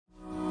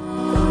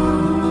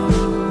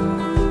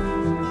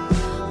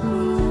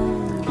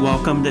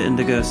Welcome to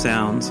Indigo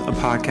Sounds, a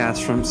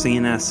podcast from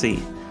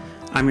CNSC.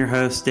 I'm your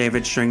host,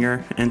 David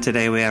Stringer, and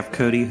today we have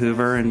Coty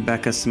Hoover and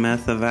Becca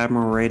Smith of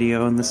Admiral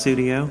Radio in the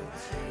studio.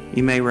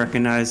 You may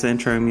recognize the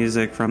intro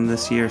music from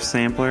this year's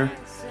sampler.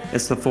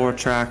 It's the fourth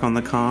track on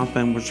the comp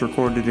and was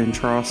recorded in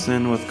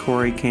Charleston with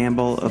Corey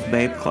Campbell of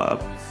Babe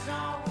Club.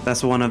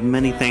 That's one of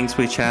many things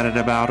we chatted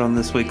about on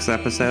this week's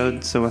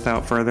episode, so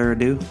without further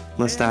ado,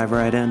 let's dive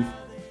right in.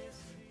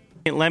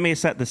 Let me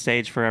set the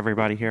stage for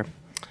everybody here.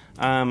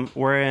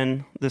 We're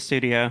in the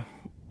studio.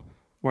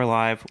 We're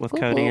live with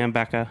Coty and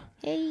Becca.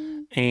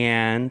 Hey.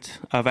 And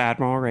of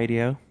Admiral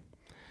Radio.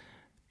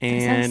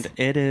 And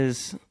it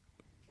is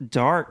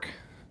dark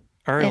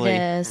early.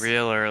 It is.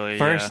 Real early.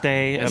 First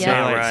day of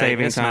daylight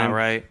saving time. Not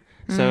right.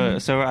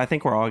 So I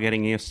think we're all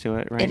getting used to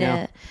it right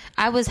now.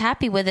 I was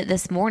happy with it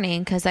this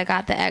morning because I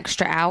got the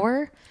extra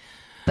hour.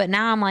 But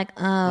now I'm like,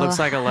 oh. Looks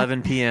like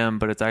 11 p.m.,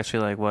 but it's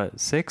actually like, what,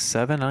 6,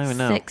 7? I don't even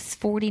know.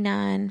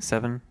 6:49.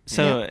 7?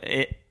 So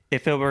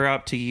if it were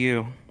up to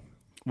you,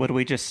 would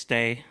we just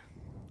stay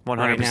 100%.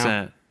 right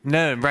now?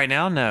 No, right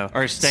now, no.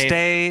 Or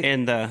stay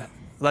in the...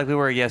 Like we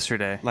were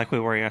yesterday.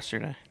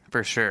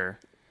 For sure.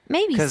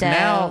 Maybe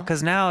so.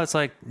 Because now it's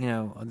like, you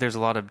know, there's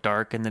a lot of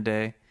dark in the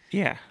day.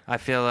 Yeah. I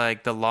feel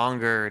like the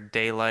longer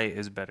daylight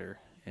is better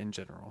in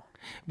general.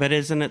 But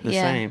isn't it the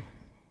same?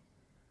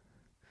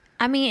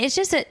 I mean, it's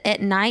just at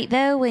night,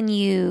 though,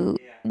 when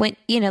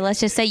let's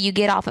just say you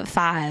get off at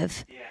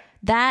 5. Yeah.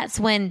 That's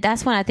when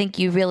I think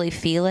you really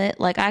feel it.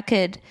 Like I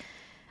could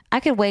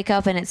wake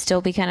up and it still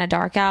be kind of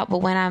dark out, but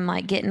when I'm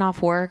like getting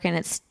off work and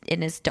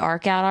it's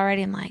dark out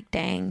already, I'm like,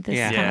 dang, this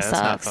kind of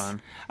sucks. It's not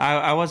fun.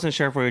 I wasn't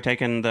sure if we were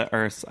taking the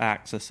Earth's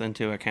axis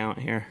into account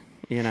here,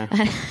 you know,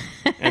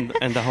 and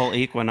the whole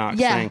equinox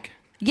thing.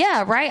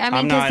 Yeah, right. I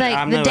mean,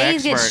 because the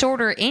days get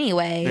shorter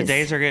anyways. The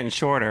days are getting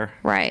shorter,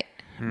 right?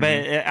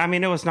 But I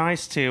mean, it was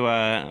nice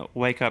to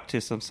wake up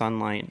to some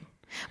sunlight.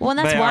 Well, and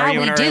that's why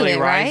we do it,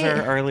 right?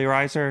 Early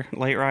riser,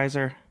 late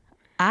riser.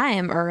 I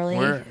am early.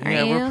 We're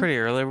pretty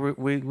early.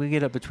 We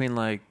get up between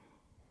like,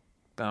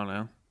 I don't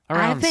know,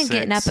 around I've been 6.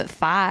 getting up at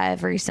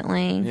 5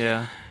 recently.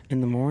 Yeah.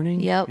 In the morning?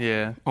 Yep.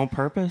 Yeah. On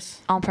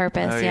purpose? On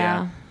purpose, Oh,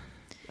 yeah.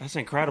 That's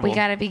incredible. We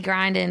got to be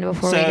grinding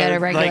before we go to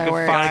regular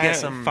work.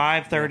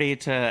 5:30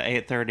 to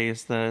 8:30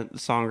 is the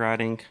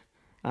songwriting.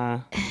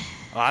 Well,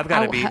 I've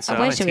got to be. So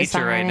I'm a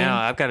teacher right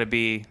now.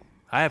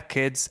 I have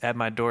kids at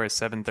my door at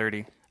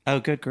 7:30. Oh,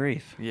 good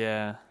grief!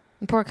 Yeah.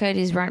 Poor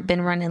Cody's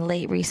been running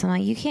late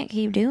recently. You can't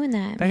keep doing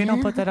that. Becky,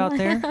 don't put that out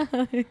there.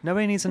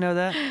 Nobody needs to know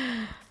that.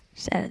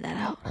 Just edit that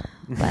out.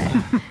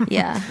 But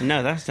yeah.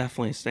 No, that's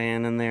definitely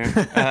staying in there.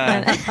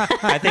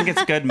 I think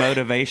it's good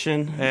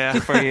motivation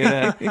for you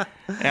to.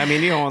 I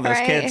mean, you don't want those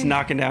kids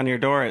knocking down your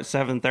door at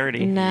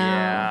 7:30. No.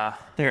 Yeah.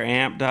 They're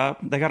amped up.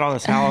 They got all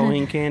this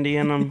Halloween candy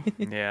in them.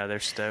 Yeah, they're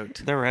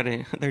stoked. They're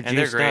ready. They're juiced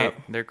they're great. up.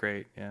 They're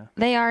great. Yeah.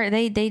 They are.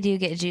 They do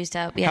get juiced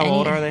up. Yeah. How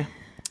old are they?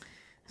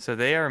 So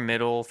they are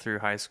middle through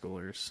high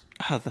schoolers.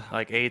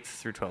 Like 8th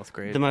through 12th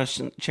grade. The most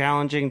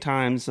challenging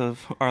times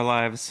of our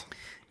lives.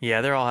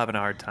 Yeah, they're all having a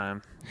hard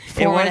time.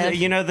 It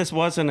was, this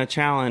wasn't a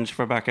challenge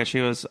for Becca. She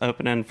was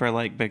opening for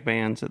like big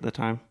bands at the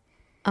time.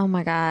 Oh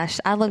my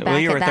gosh. I look back at that. Well,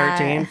 you were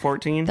 13,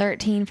 14?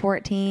 13,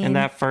 14. And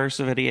that first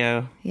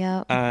video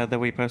that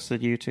we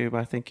posted YouTube,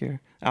 I think your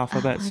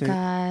alphabet soup. Oh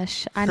my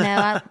gosh. I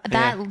know.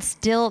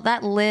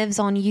 That lives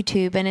on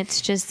YouTube, and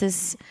it's just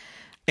this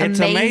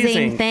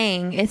amazing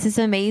thing. It's this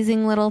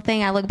amazing little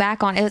thing I look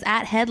back on. It was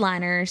at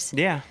Headliners.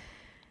 Yeah.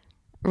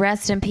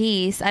 Rest in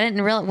peace. I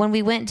didn't realize when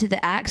we went to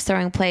the axe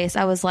throwing place,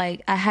 I was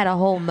like, I had a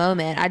whole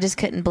moment. I just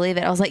couldn't believe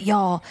it. I was like,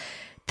 y'all,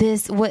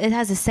 it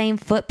has the same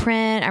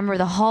footprint. I remember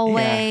the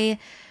hallway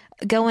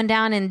going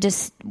down and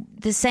just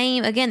the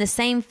same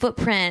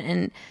footprint,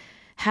 and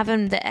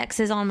having the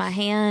X's on my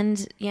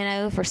hand,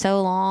 for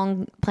so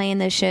long playing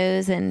those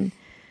shows. And,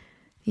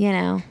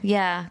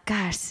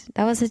 gosh,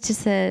 that was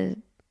just a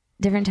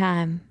different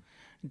time.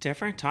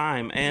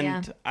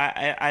 And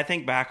I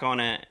think back on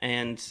it,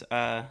 and,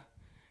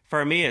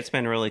 for me, it's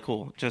been really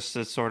cool just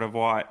to sort of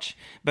watch,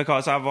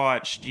 because I've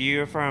watched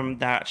you from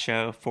that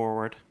show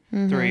forward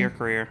through your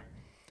career,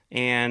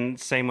 and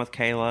same with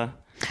Kayla,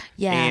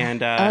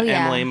 and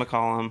Emily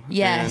McCollum,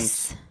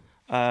 yes,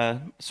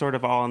 and sort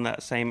of all in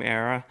that same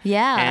era,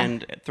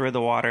 and through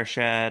the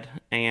Watershed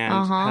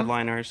and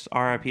Headliners.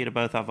 R.I.P. to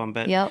both of them,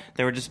 but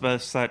they were just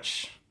both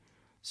such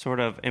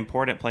sort of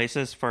important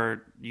places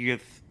for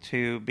youth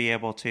to be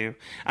able to.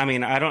 I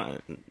mean,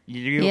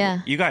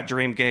 you got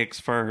dream gigs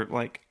for,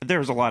 like, there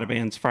was a lot of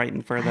bands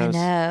fighting for those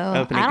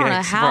opening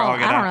gigs.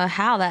 I don't know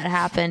how that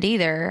happened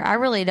either. I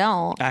really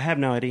don't. I have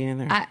no idea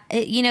either.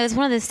 It's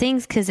one of those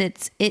things, because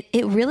it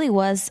really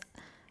was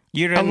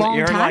a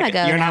long time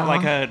ago. You're not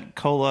like a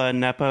cola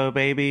Nepo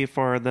baby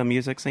for the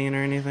music scene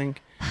or anything?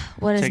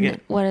 What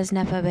does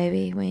Nepo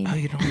baby mean? Oh,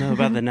 you don't know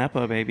about the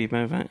Nepo baby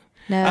movement?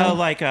 No. Oh,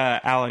 like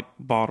Alec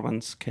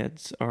Baldwin's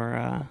kids,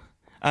 or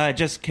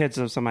Just kids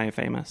of somebody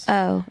famous.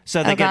 Oh.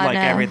 So they get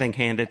everything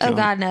handed to them. Oh,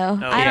 God, no.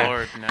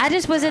 Lord, no. I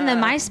just was in the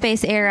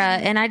MySpace era,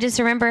 and I just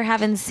remember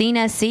having Seen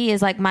SC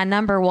as like my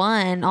number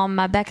one on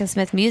my Becca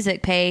Smith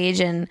music page.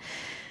 And,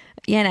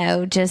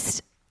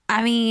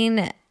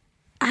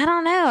 I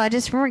don't know. I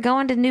just remember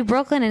going to New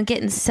Brooklyn and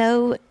getting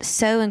so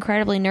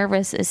incredibly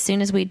nervous as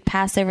soon as we'd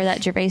pass over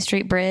that Gervais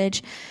Street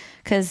Bridge.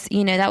 Because,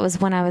 that was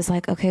when I was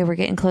like, okay, we're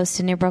getting close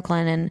to New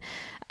Brooklyn.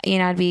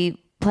 And, I'd be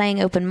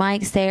playing open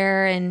mics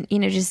there and,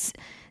 just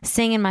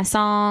singing my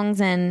songs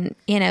and,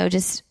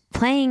 just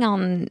playing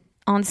on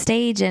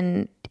stage.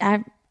 And,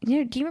 do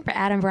you remember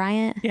Adam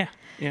Bryant? Yeah,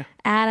 yeah.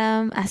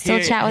 Adam. I still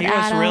chat with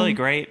Adam. He was really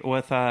great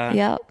with,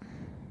 yep.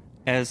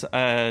 as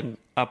a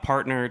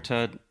partner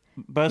to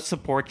both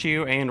support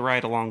you and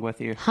ride along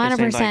with you.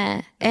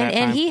 100%.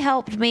 And he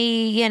helped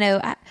me,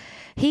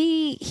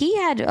 he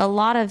had a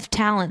lot of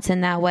talents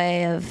in that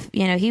way of,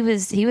 he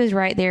was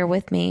right there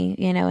with me,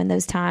 in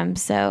those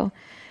times. So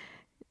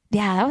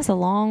yeah, that was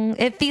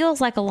it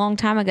feels like a long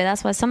time ago.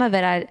 That's why some of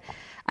it,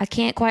 I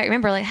can't quite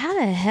remember, like how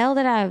the hell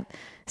did I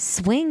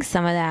swing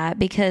some of that?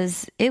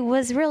 Because it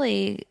was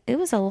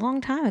a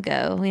long time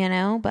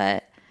ago,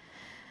 but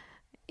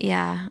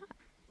yeah,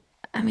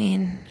 I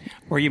mean,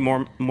 were you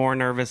more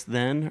nervous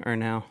then or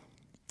now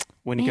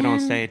when you get on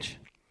stage?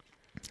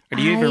 Or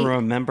do you even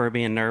remember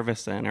being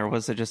nervous then, or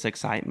was it just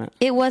excitement?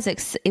 It was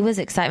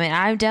excitement.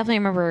 I definitely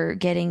remember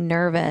getting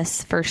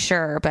nervous for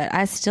sure, but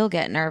I still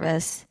get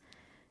nervous.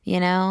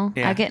 Yeah.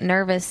 I get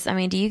nervous. I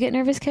mean, do you get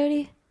nervous,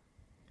 Coty?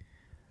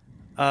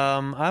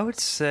 I would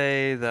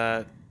say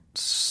that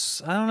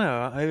I don't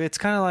know. It's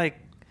kind of like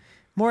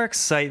more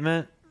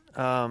excitement.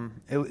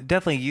 It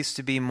definitely used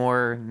to be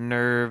more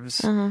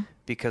nerves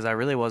because I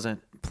really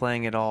wasn't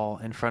playing it all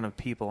in front of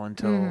people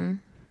until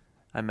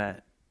I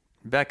met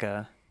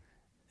Becca.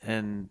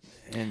 And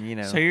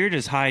so you're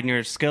just hiding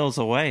your skills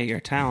away, your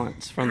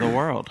talents from the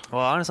world.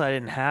 Well, honestly, I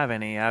didn't have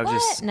any. I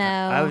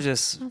was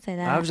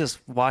just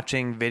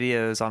watching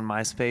videos on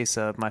MySpace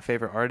of my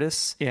favorite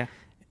artists. Yeah.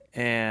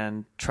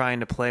 And trying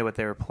to play what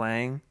they were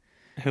playing.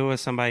 Who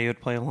was somebody you would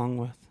play along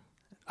with?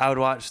 I would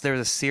watch. There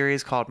was a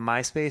series called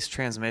MySpace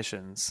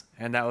Transmissions,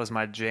 and that was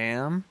my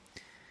jam.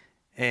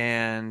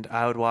 And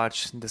I would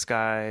watch this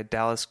guy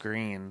Dallas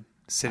Green,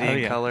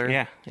 City in Color.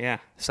 Yeah, yeah.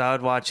 So I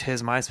would watch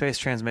his MySpace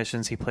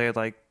Transmissions. He played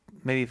like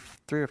maybe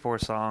 3 or 4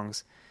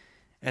 songs,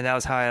 and that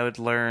was how I would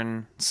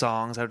learn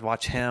songs. I would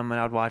watch him, and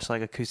I would watch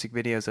like acoustic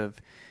videos of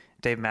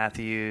Dave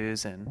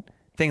Matthews and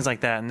things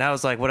like that. And that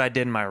was like what I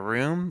did in my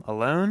room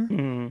alone.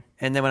 Mm-hmm.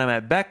 And then when I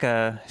met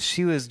Becca,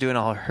 she was doing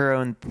all her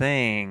own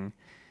thing,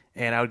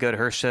 and I would go to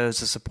her shows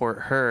to support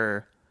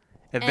her.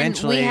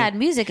 Eventually, and we had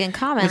music in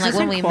common, was like this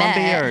when in we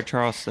Columbia met. Or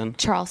Charleston?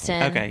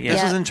 Charleston. Okay, yeah.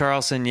 This was in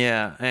Charleston,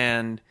 yeah.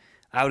 And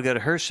I would go to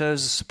her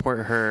shows to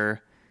support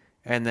her,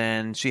 and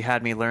then she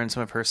had me learn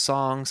some of her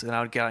songs, and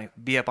I would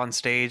be up on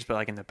stage, but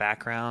like in the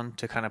background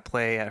to kind of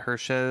play at her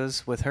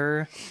shows with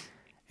her.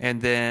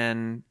 And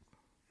then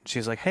she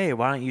was like, hey,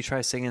 why don't you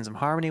try singing some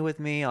harmony with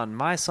me on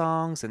my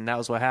songs? And that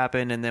was what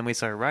happened. And then we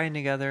started writing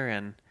together,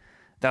 and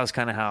that was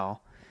kind of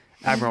how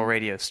Admiral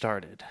Radio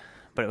started.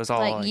 But it was all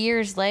like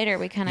years later,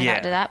 we kind of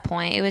got to that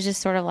point. It was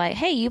just sort of like,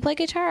 hey, you play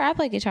guitar, I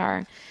play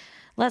guitar.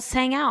 Let's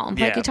hang out and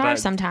play guitar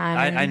sometime.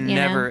 I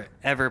never,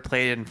 ever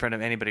played in front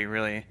of anybody,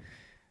 really.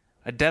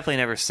 I definitely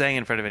never sang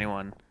in front of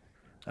anyone.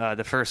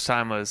 The first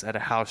time was at a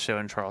house show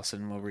in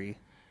Charleston where we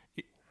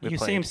You played.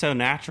 seem so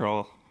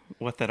natural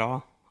with it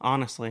all,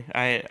 honestly.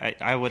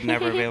 I would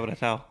never be able to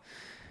tell.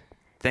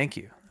 Thank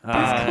you.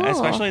 Cool.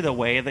 Especially the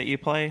way that you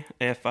play.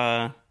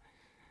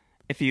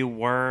 If you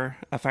were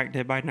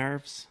affected by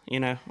nerves,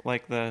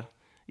 like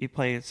you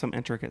play some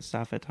intricate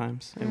stuff at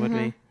times, it would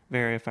be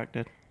very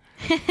affected.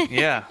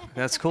 Yeah,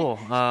 that's cool.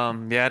 I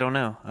don't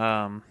know.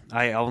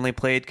 I only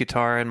played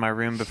guitar in my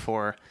room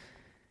before,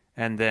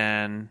 and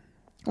then...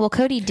 Well,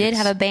 Coty did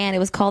have a band. It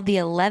was called the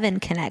 11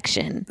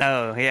 Connection.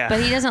 Oh, yeah.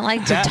 But he doesn't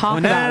like to talk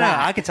about that.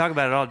 No. I could talk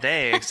about it all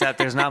day, except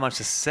there's not much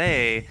to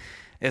say.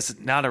 It's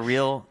not a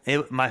real...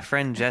 my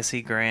friend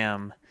Jesse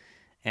Graham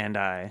and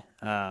I,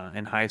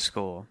 in high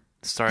school,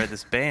 started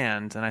this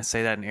band, and I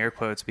say that in air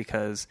quotes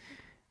because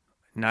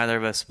neither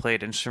of us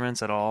played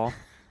instruments at all,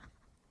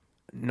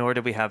 nor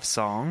did we have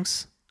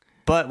songs,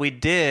 but we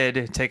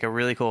did take a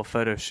really cool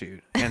photo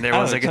shoot, and there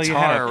was a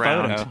guitar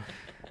around. Photo.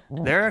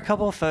 There are a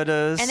couple of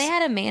photos, and they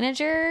had a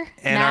manager.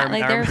 And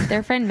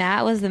their friend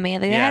Matt was the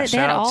man. They had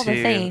all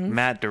the things.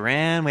 Matt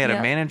Duran. We had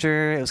a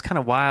manager. It was kind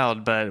of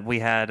wild, but we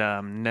had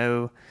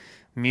no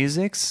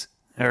musics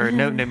or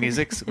no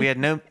musics. We had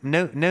no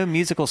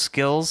musical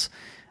skills.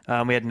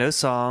 We had no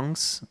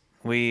songs.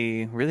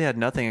 We really had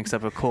nothing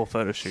except a cool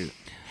photo shoot.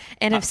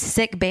 And a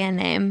sick band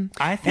name.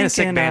 I think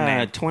in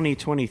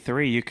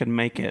 2023 you could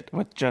make it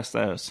with just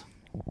those.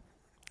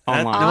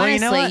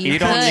 Online. Honestly, you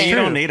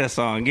don't need a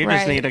song. You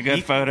just need a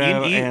good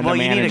photo and a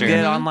manager. You need a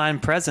good online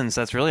presence.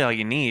 That's really all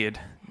you need.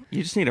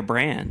 You just need a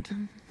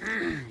brand.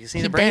 You just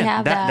need a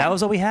brand. That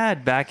was what we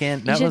had back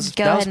in. That was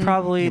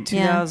probably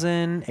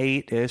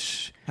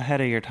 2008-ish.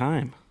 Ahead of your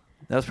time.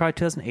 That was probably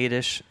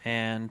 2008-ish,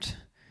 and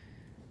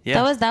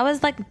Yeah. That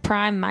was like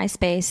prime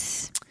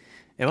MySpace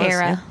era.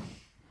 Yeah.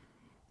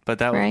 But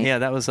that was,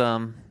 that was,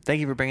 thank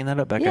you for bringing that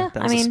up, Becca. Yeah,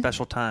 that was a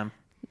special time.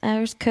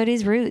 There's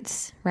Coty's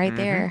roots right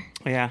there.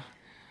 Yeah.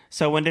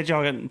 So when did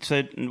y'all get,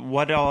 so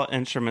what all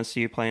instruments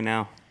do you play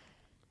now?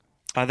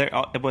 Are there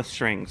with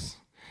strings?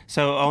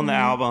 So on the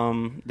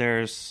album,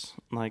 there's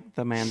like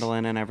the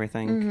mandolin and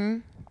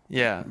everything.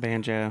 Yeah.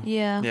 Banjo.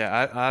 Yeah.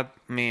 Yeah. I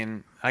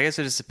mean, I guess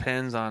it just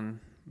depends on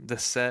the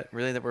set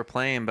really that we're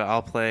playing, but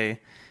I'll play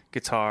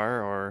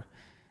guitar or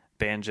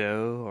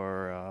banjo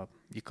or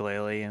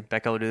ukulele, and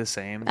Becca will do the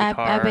same. Guitar,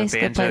 I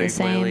basically banjo, play the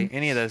ukulele, same.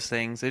 any of those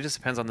things. It just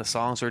depends on the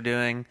songs we're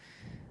doing.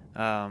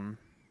 That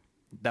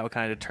would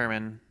kind of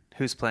determine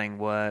who's playing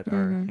what,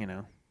 or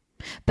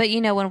But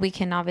when we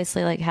can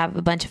obviously like have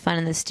a bunch of fun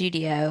in the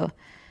studio,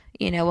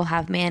 we'll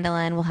have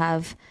mandolin, we'll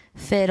have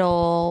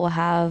fiddle, we'll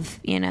have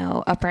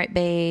upright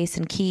bass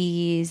and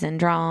keys and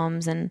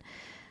drums and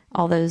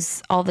all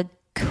the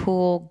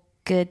cool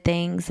good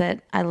things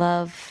that I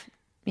love.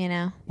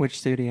 Which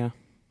studio?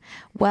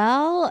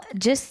 Well,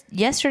 just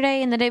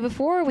yesterday and the day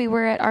before, we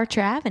were at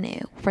Archer Avenue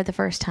for the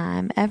first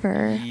time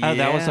ever. Yeah. Oh,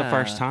 that was the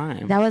first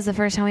time. That was the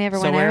first time we ever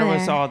went over there. So where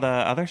was all the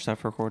other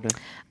stuff recorded?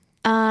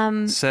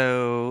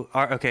 So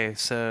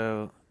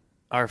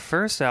our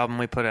first album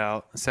we put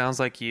out, Sounds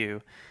Like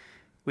You,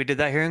 we did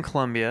that here in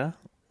Columbia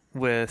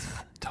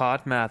with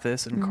Todd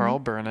Mathis and Carl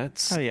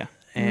Burnitz. Oh, yeah.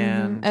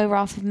 And over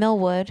off of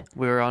Millwood.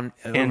 We were over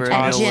in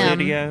Todd's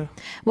studio.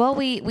 Well,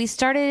 we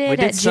started it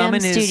at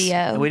Jim's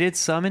studio. We did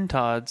some in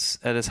Todd's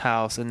at his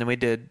house, and then we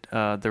did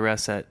the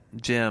rest at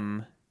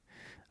Jim's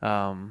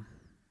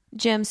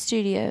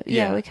studio.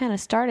 Yeah, we kind of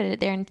started it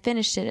there and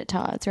finished it at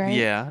Todd's, right?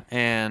 Yeah,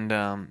 and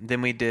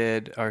then we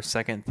did our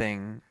second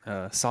thing,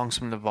 Songs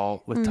from the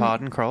Vault with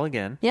Todd and Carl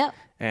again. Yep.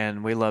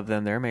 And we love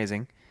them; they're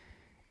amazing.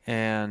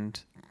 And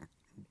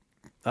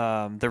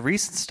the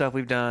recent stuff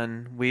we've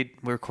done, we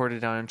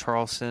recorded down in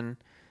Charleston.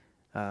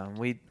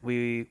 We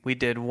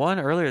did one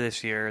earlier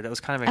this year that was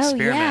kind of an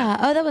experiment. Oh yeah!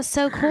 Oh, that was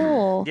so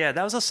cool. Yeah,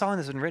 that was a song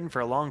that's been written for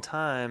a long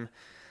time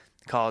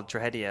called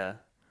Tragedia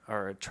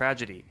or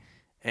Tragedy,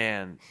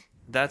 and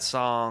that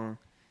song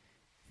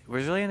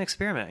was really an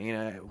experiment.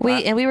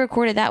 We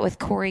recorded that with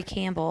Corey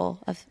Campbell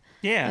of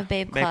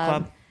Babe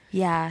Club.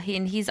 Yeah,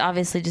 he's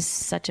obviously just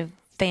such a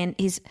fan.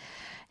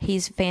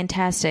 He's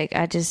fantastic.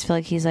 I just feel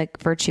like he's like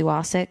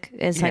virtuosic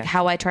is like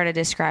how I try to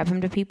describe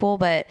him to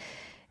people.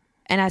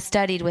 And I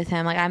studied with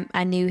him. Like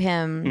I knew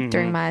him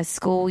during my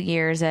school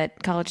years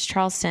at College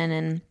Charleston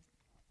and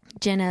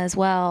Jenna as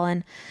well.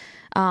 And,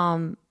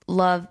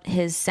 loved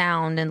his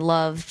sound and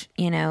loved,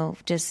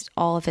 just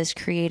all of his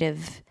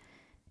creative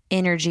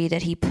energy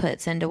that he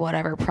puts into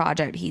whatever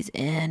project he's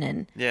in.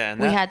 And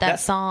we had that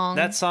song.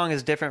 That song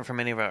is different from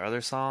any of our other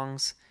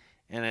songs.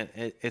 And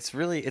it's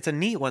a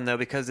neat one though,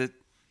 because it's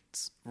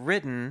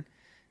written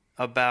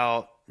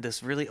about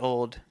this really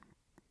old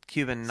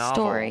Cuban novel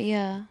story,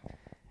 yeah,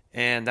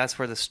 and that's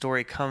where the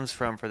story comes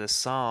from for this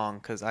song.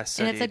 Because I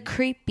studied and it's a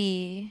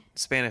creepy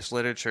Spanish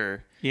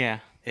literature,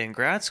 in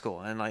grad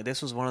school, and like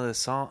this was one of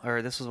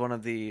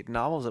the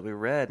novels that we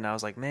read, and I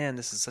was like, man,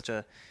 this is such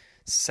a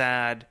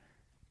sad,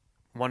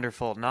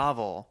 wonderful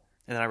novel.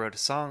 And then we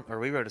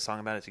wrote a song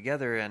about it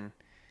together, and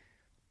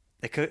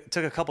it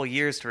took a couple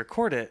years to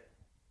record it.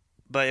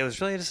 But it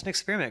was really just an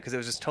experiment because it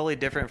was just totally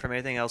different from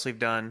anything else we've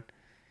done.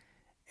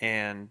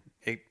 And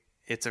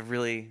it's a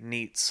really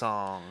neat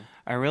song.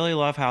 I really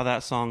love how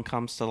that song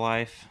comes to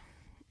life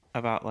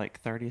about like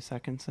 30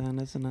 seconds in,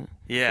 isn't it?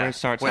 Yeah. Where it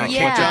starts when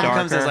out darker.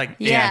 comes as like,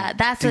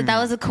 that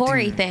was a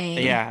Corey thing.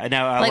 Yeah,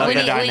 no, I like love when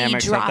the you, dynamics when you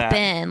of drop that.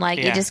 in, like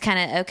you just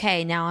kind of,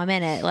 okay, now I'm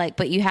in it. Like,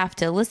 but you have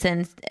to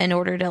listen in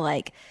order to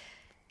like,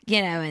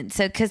 and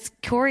so because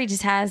Corey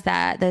just has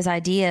those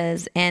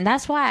ideas, and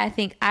that's why I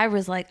think I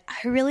was like,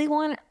 I really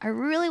want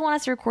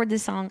us to record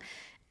this song,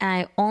 and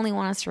I only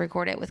want us to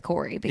record it with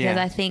Corey because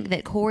I think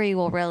that Corey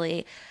will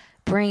really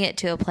bring it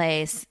to a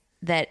place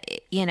that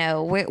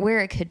where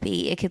it could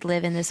be. It could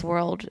live in this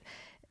world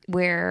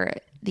where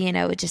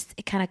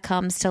it kind of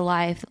comes to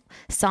life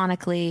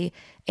sonically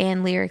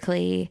and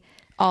lyrically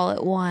all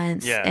at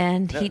once. Yeah,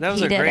 and that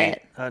was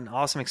an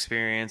awesome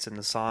experience, and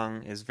the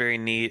song is very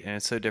neat, and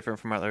it's so different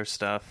from other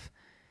stuff.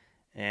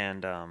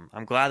 And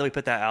I'm glad that we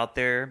put that out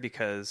there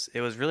because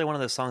it was really one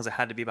of those songs that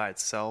had to be by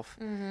itself.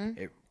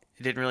 It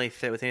didn't really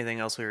fit with anything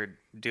else we were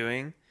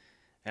doing,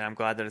 and I'm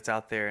glad that it's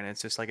out there and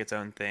it's just like its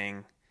own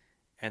thing.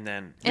 And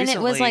then recently,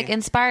 it was like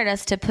inspired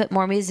us to put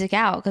more music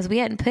out because we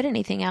hadn't put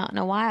anything out in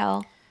a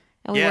while,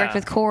 and we worked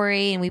with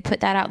Corey and we put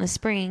that out in the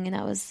spring, and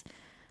that was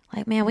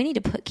like, man, we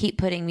need to keep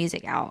putting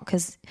music out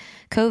because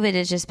COVID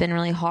has just been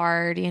really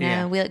hard.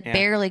 We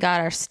barely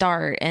got our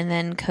start, and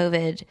then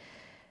COVID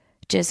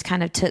just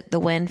kind of took the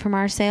wind from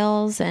our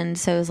sails, and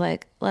so it was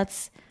like,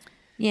 let's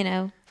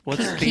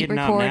keep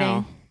recording.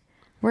 Now?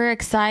 We're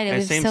excited.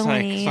 It seems like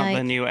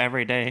something new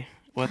every day.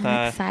 With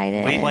a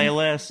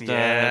playlist, single.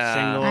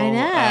 I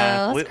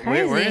know.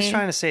 We're just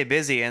trying to stay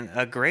busy. And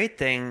a great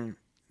thing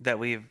that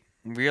we've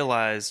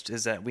realized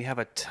is that we have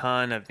a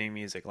ton of new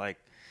music. Like,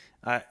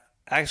 I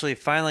actually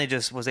finally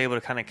just was able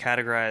to kind of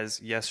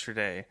categorize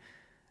yesterday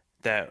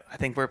that I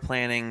think we're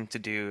planning to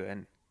do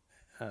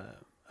an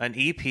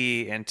EP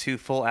and 2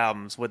 full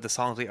albums with the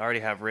songs we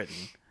already have written.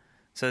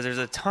 So there's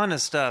a ton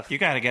of stuff. You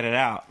got to get it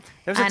out.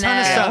 There's a ton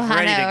of stuff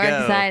ready to go.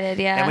 We're excited,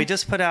 yeah. And we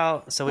just put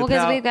out. So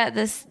because we've got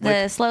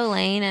the Slow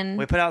Lane, and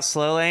we put out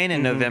Slow Lane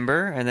in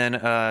November, and then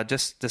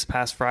just this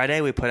past Friday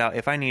we put out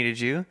If I Needed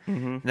You.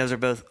 And those are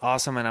both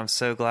awesome, and I'm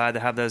so glad to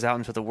have those out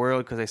into the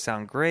world because they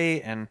sound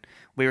great. And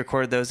we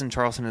recorded those in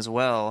Charleston as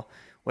well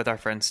with our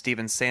friend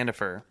Steven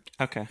Sandifer.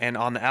 Okay. And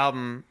on the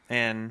album,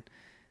 and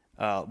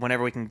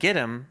whenever we can get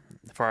him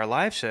for our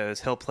live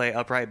shows, he'll play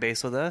upright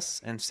bass with us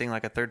and sing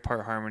like a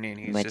 3rd-part harmony, and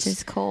he's which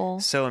is cool.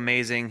 So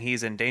amazing.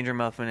 He's in Danger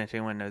Muffin. If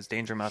anyone knows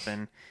Danger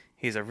Muffin,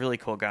 he's a really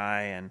cool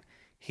guy, and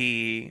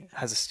he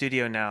has a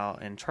studio now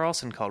in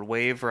Charleston called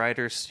Wave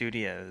Rider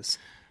Studios,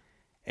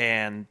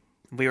 and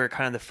we were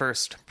kind of the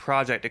first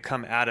project to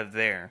come out of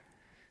there.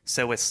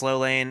 So with Slow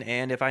Lane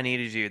and If I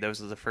Needed You,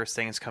 those are the first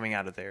things coming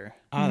out of there.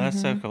 Oh, that's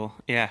so cool.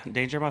 Yeah,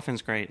 Danger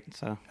Muffin's great.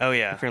 So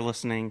if you're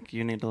listening,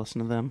 you need to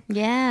listen to them.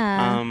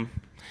 Yeah.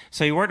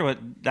 So you worked with,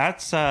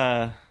 that's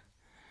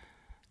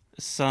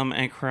some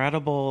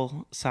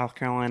incredible South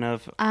Carolina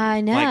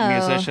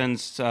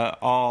musicians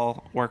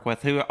all work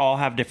with, who all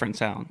have different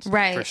sounds.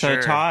 Right. For so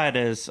sure. Todd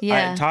is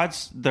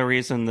Todd's the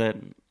reason that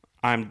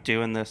I'm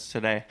doing this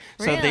today.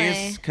 Really? So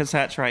these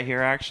cassettes right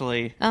here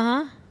actually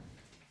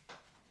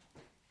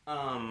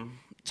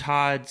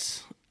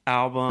Todd's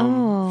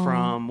album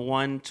from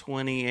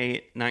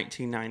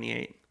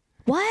 1/28/1998.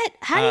 What?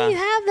 How do you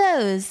have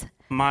those?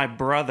 My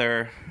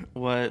brother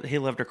he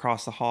lived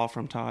across the hall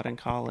from Todd in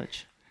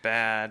college.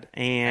 Bad.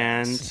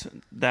 And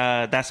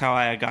that's how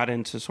I got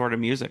into sort of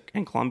music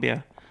in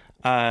Columbia,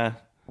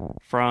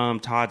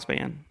 from Todd's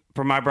band.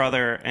 From my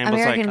brother, and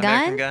American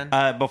Gun? American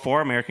Gun?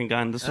 Before American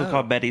Gun. This was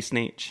called Betty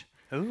Sneetch.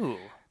 Ooh.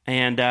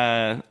 And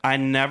I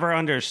never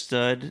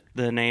understood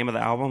the name of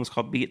the album. It was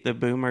called Beat the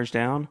Boomers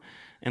Down.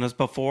 And it was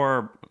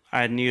before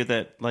I knew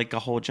that like a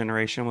whole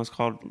generation was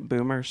called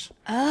boomers.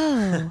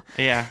 Oh.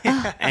 Yeah.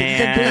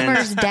 The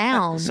boomers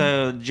down.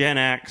 So Gen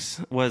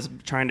X was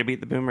trying to beat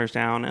the boomers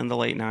down in the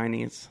late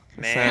 90s.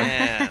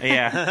 Man. So,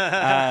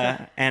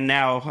 yeah. And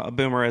now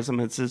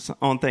boomerism is its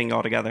own thing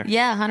altogether.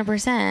 Yeah,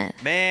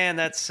 100%. Man,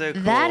 that's so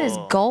cool. That is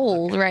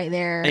gold right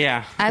there.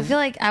 Yeah. I feel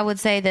like I would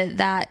say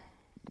that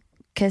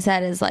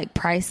cassette is like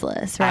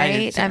priceless,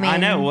 right? I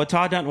know. Well,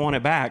 Todd doesn't want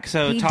it back.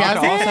 So Todd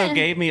also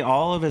gave me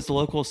all of his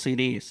local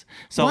CDs.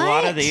 So a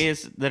lot of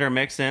these that are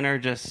mixed in are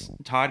just,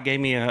 Todd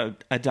gave me a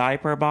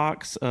diaper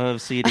box of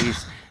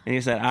CDs. And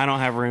he said, I don't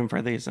have room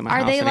for these in my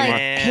house anymore. Are they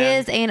like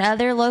his and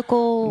other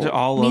local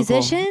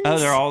musicians? Oh,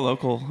 they're all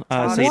local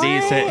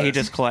CDs that he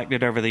just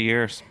collected over the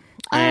years.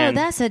 And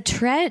that's a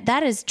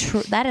that is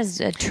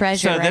a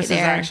treasure right there. So this is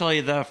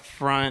actually the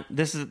front.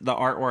 This is the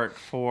artwork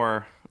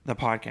for the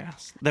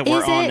podcast that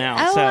we're on now.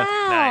 Oh, so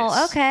wow.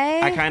 Nice.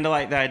 Okay. I kind of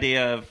like the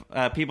idea of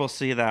people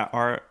see that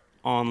art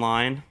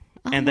online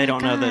and they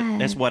don't know that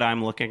it's what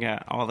I'm looking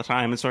at all the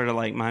time. It's sort of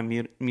like my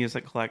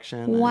music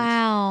collection.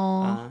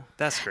 Wow.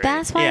 That's great.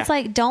 That's why it's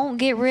like, don't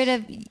get rid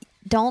of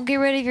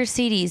your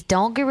CDs.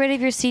 Don't get rid of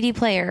your CD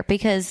player,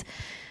 because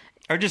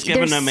or just give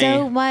them to me.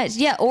 So much,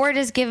 or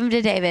just give them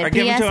to David. Or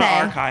give them to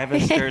an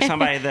archivist or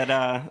somebody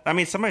that.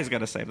 Somebody's got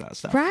to save that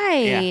stuff,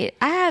 right?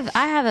 Yeah.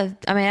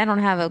 I don't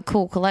have a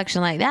cool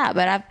collection like that,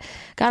 but I've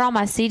got all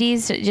my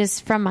CDs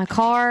just from my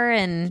car,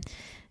 and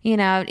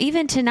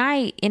even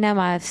tonight,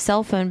 my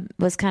cell phone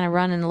was kind of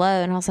running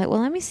low, and I was like,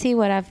 well, let me see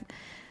what I've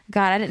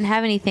got. I didn't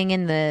have anything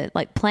in the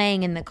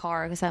playing in the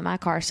car because my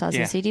car still has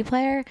a CD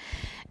player,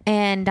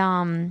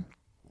 and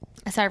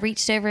so I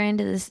reached over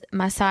into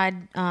my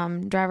side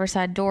driver's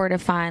side door to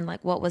find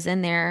what was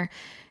in there,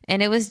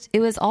 and it was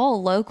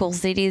all local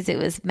CDs. It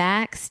was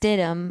Mac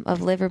Stidham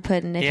of Liver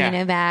Pudding, if you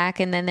know Mac,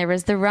 and then there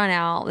was The Run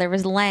Out, there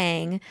was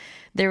Lang,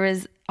 there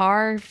was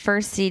our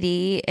first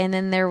CD, and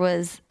then there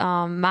was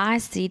my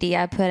CD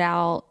I put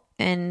out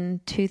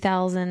in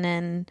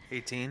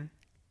 2018.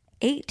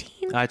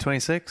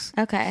 26.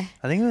 Okay.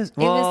 I think it was.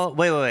 Well,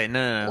 wait.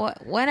 No.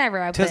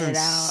 Whenever I put it out.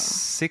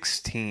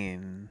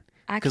 2016.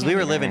 Because we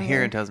were living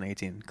here in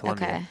 2018,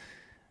 Columbia. Okay.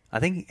 I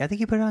think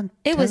you put it on.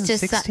 It was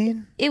just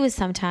 2016. It was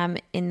sometime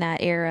in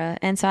that era,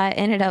 and so I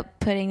ended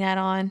up putting that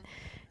on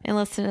and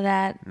listened to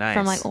that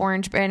from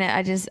Orange. And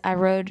I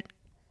rode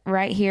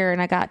right here,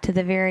 and I got to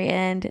the very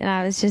end, and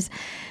I was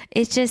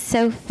it's just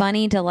so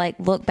funny to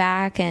look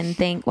back and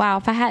think, wow,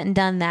 if I hadn't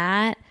done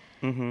that,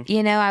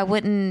 I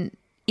wouldn't.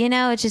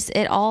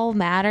 It all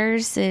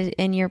matters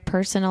in your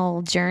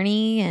personal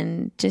journey,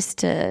 and just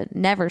to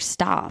never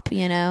stop.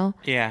 Yeah.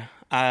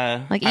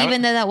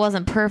 Even though that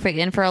wasn't perfect,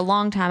 and for a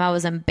long time I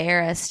was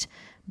embarrassed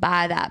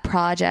by that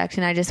project,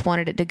 and I just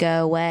wanted it to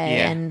go away.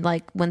 Yeah. And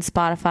when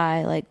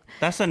Spotify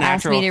that's a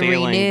natural asked me to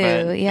feeling,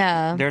 renew,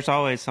 but there's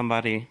always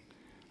somebody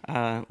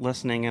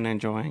listening and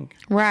enjoying.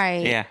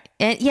 Right. Yeah.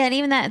 And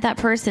even that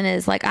person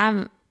is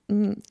I'm,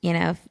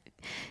 if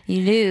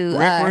you knew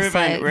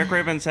Rick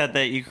Rubin said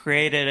that you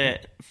created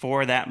it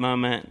for that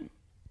moment,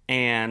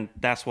 and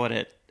that's what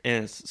it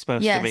is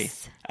supposed to be.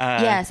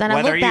 Yes, and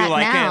whether I look back you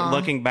like now, it,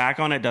 looking back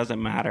on it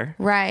doesn't matter.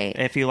 Right.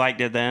 If you liked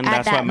it then,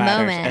 that's what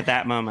matters at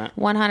that moment.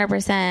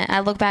 100%. I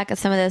look back at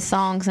some of those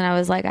songs and I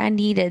was like, I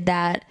needed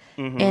that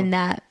in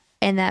that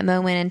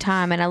moment in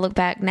time. And I look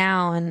back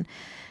now and,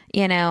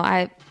 you know,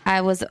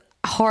 I was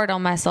hard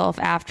on myself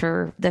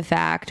after the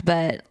fact,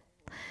 but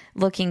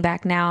looking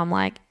back now, I'm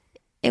like,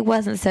 it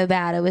wasn't so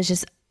bad. It was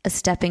just a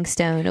stepping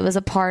stone. It was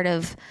a part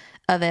of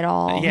it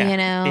all, you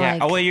know? Yeah.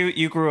 Like, well,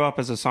 you grew up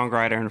as a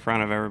songwriter in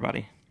front of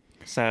everybody.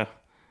 So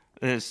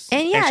it's just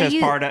I the way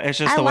it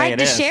is. I like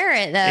to share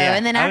it though. Yeah.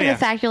 And then after the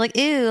fact, you're like,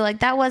 ooh, like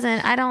that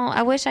wasn't,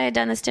 I wish I had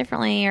done this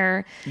differently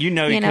or, you could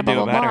blah, do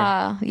blah, it better.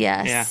 Blah.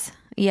 Yes.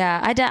 Yeah.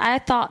 I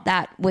thought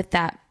that with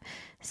that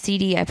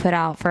CD I put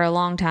out for a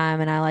long time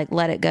and I like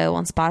let it go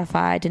on Spotify.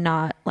 I did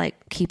not like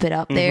keep it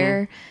up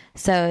there.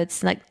 So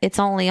it's like, it's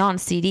only on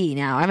CD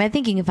now. I mean, I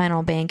think you can find it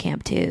on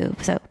Bandcamp too.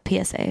 So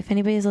PSA, if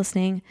anybody's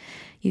listening,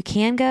 you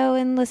can go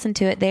and listen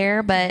to it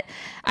there. But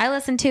I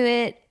listened to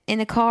it in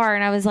the car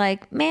and I was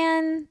like,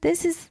 man,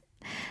 this is,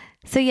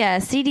 so yeah,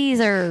 CDs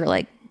are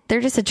like,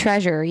 they're just a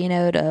treasure, you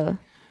know,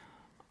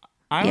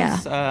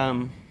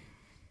 I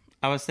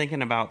was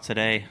thinking about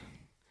today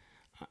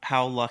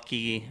how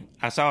lucky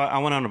I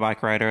went on a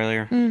bike ride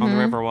earlier on the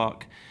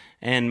Riverwalk,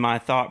 and my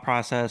thought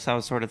process, I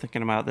was sort of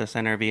thinking about this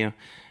interview,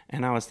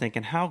 and I was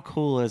thinking, how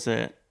cool is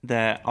it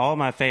that all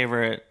my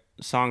favorite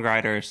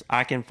songwriters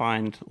I can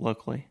find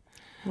locally.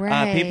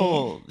 Right.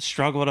 People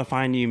struggle to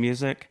find new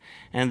music,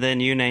 and then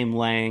you name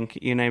Lang,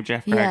 you name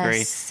Jeff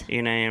Gregory,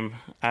 you name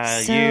many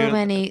I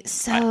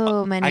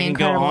can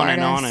go on artists.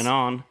 and on and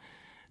on.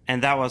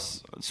 And that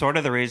was sort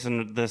of the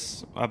reason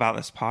about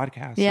this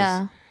podcast.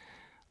 Yeah.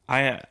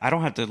 I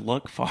don't have to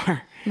look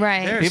far.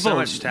 Right. There's so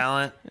much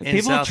talent in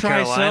people South try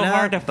Carolina, so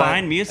hard to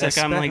find music.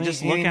 I'm like,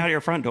 just look out your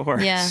front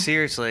door. Yeah.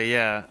 Seriously,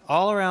 yeah.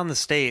 All around the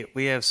state,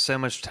 we have so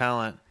much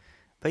talent.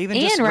 But even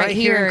and just right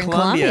here in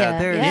Columbia,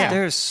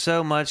 there's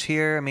so much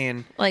here. I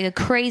mean, like a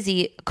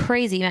crazy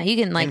amount. You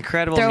can like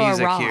incredible throw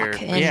music a rock here.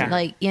 And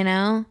like, you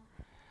know.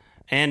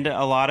 And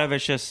a lot of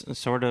it's just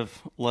sort of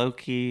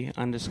low-key,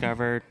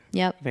 undiscovered.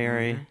 Yep.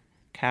 Very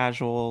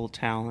casual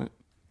talent.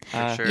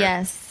 For sure.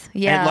 Yes.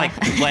 Yeah. And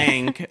like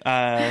Lang,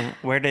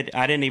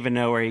 I didn't even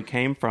know where he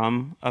came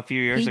from a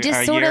few years ago. He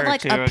just sort of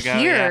like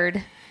appeared.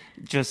 Ago,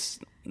 yeah.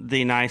 Just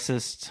the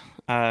nicest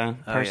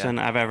person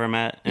I've ever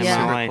met in my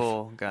Super life.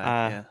 Cool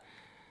guy.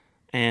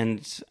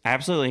 And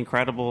absolutely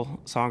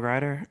incredible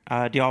songwriter.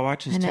 Do y'all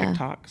watch his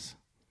TikToks?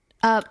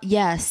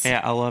 Yes.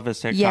 Yeah, I love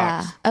his TikToks.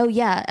 Yeah. Oh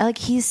yeah. Like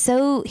he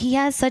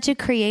has such a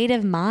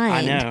creative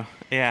mind. I know.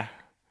 Yeah.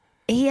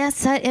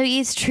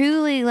 He's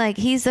truly like,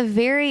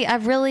 I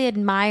really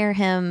admire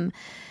him,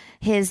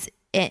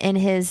 in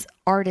his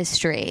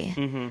artistry,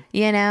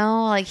 you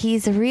know, like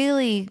he's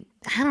really,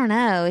 I don't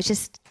know.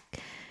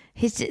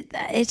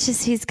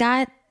 He's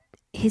got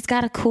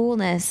a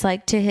coolness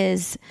like to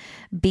his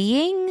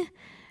being,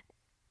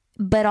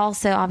 but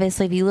also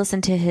obviously if you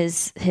listen to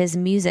his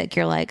music,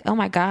 you're like, oh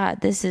my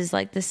God, this is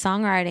like, the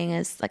songwriting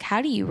is like,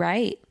 how do you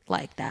write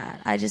like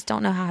that? I just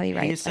don't know how he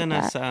writes. He sent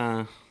us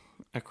a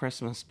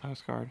Christmas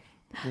postcard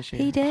this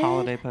year. He did?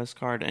 Holiday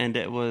postcard, and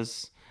it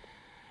was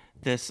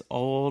this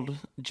old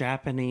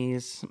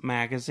Japanese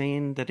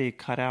magazine that he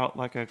cut out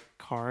like a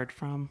card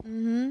from.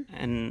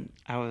 And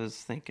I was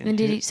thinking,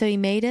 and so he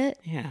made it?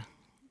 Yeah.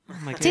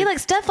 Like, see, like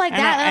stuff like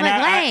that. I'm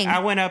like, Lang. I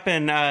went up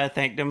and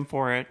thanked him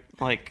for it.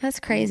 Like, that's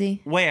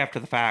crazy. Way after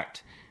the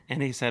fact,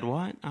 and he said,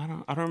 "What? I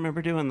don't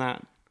remember doing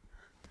that."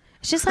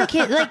 It's just like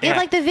like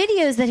the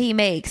videos that he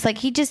makes. Like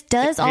he just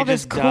does all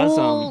this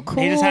cool.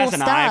 He just has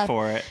an stuff. eye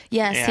for it.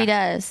 Yes, he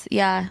does.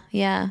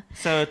 Yeah.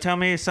 So tell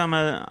me some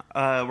of.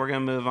 We're gonna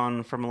move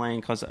on from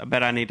Lane because I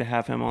bet I need to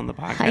have him on the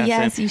podcast.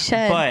 Yes, you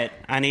should. But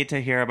I need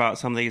to hear about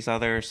some of these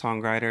other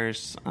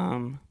songwriters.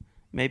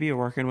 Maybe you're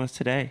working with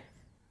today.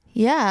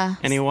 Yeah.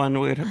 Anyone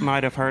we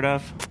might have heard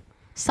of?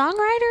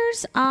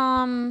 Songwriters,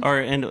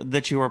 or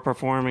that you were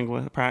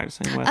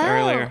practicing with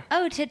earlier.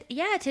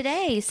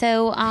 Today.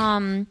 So,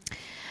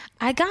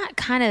 I got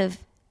kind of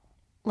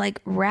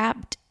like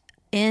wrapped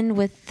in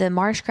with the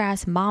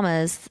Marshgrass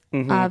Mamas.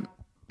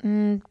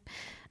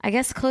 I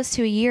guess close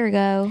to a year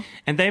ago.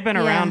 And they've been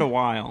around a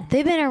while.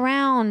 They've been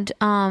around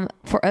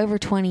for over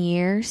 20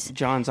 years.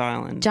 John's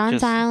Island,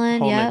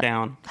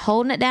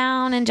 holding it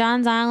down in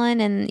John's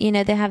Island, and you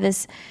know they have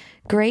this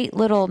great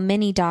little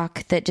mini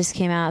doc that just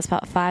came out. It's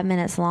about 5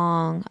 minutes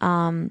long.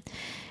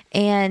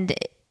 And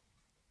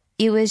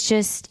it was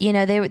just, you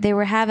know, they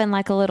were having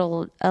like a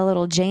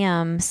little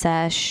jam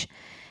sesh,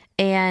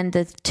 and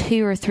the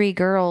 2 or 3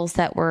 girls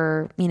that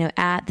were, you know,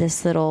 at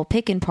this little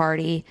pickin'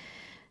 party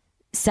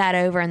sat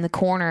over in the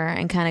corner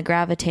and kind of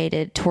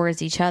gravitated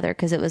towards each other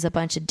because it was a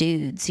bunch of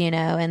dudes, you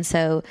know, and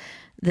so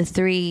the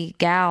 3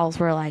 gals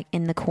were like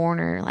in the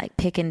corner, like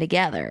picking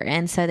together.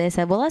 And so they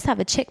said, well, let's have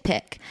a chick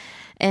pick.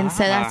 And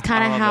so that's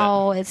kind of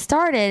how it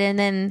started. And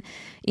then,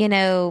 you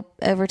know,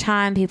 over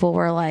time, people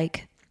were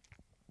like,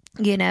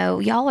 you know,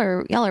 y'all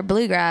are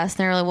bluegrass. And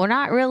they're like, well,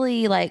 not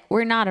really. Like,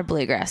 we're not a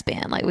bluegrass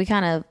band. Like, we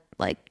kind of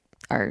like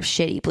are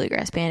shitty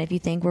bluegrass band. If you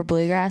think we're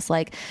bluegrass,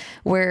 like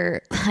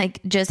we're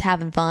like just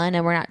having fun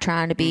and we're not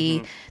trying to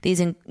be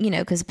these,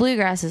 because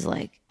bluegrass is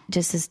like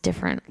just this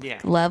different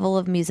level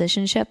of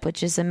musicianship,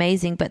 which is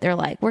amazing. But they're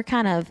like, we're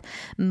kind of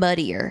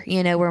muddier,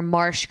 we're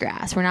marsh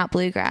grass. We're not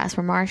bluegrass,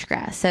 we're marsh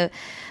grass. So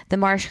the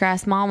Marsh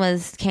Grass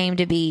Mamas came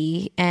to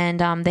be, and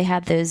they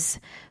had those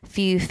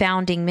few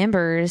founding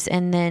members.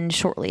 And then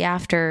shortly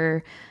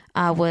after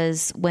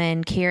was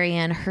when Carrie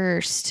Ann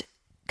Hurst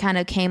kind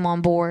of came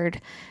on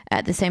board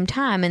at the same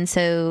time. And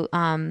so,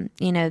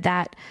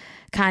 that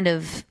kind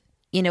of,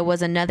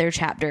 was another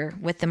chapter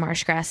with the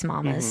Marsh Grass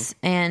Mamas.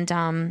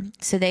 And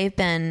so they've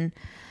been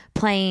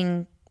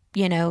playing,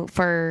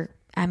 for,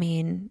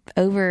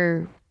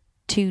 over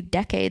 2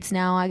 decades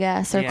now, I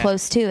guess, or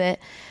close to it.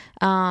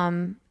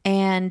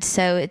 And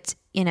so it's,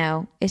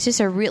 it's just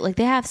a real, like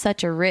they have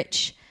such a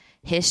rich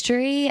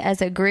history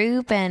as a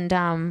group,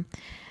 and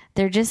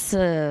they're just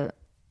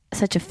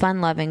such a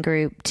fun-loving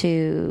group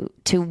to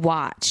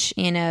watch.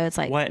 It's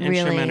like, what really,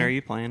 instrument are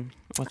you playing?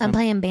 I'm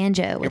playing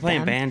banjo with them. You're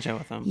playing banjo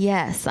with them?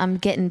 Yes, I'm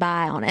getting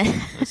by on it.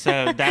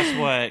 So that's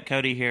what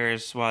Coty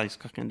hears while he's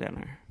cooking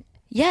dinner.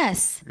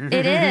 Yes,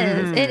 it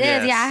is. It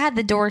is. Yeah, I had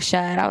the door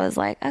shut. I was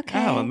like,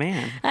 okay. Oh,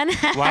 man.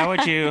 Why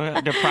would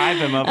you deprive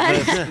him of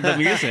the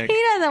music?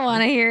 He doesn't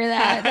want to hear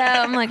that.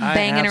 I'm like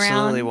banging around. I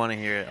absolutely want to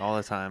hear it all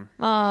the time.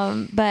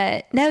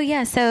 But no,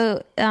 yeah.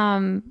 So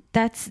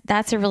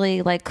that's a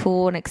really like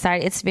cool and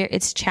exciting.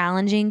 It's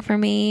challenging for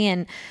me,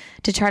 and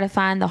to try to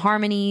find the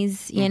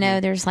harmonies.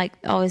 There's like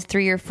always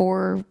 3 or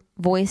 4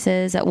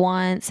 voices at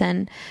once,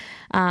 and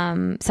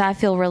so I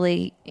feel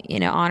really,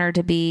 honored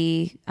to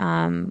be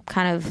kind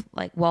of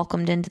like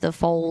welcomed into the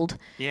fold.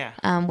 Yeah.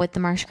 With the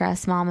Marsh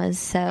Grass Mamas.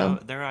 So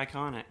they're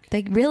iconic.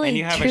 They really, and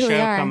you have a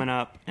show coming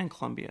up in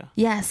Columbia.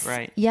 Yes.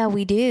 Right. Yeah,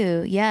 we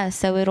do. Yeah.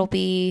 So it'll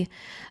be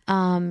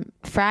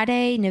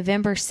Friday,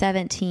 November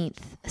 17th.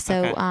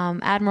 So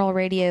Admiral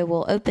Radio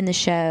will open the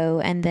show,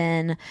 and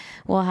then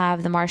we'll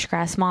have the Marsh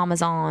Grass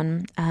Mamas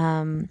on.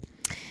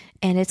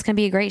 And it's going to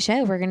be a great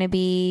show. We're going to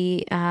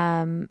be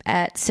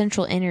at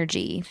Central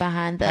Energy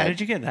behind the... How did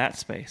you get that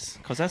space?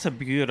 Because that's a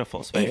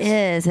beautiful space. It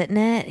is, isn't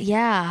it?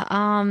 Yeah.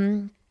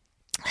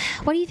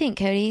 What do you think,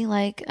 Coty?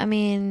 Like,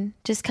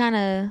 just kind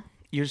of...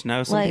 You just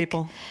know some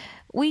people?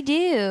 We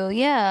do,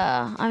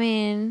 yeah.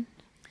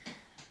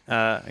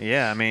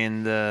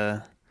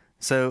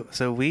 So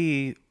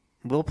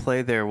we'll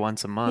play there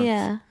once a month.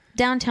 Yeah.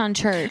 Downtown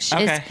Church.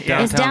 Okay.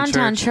 It's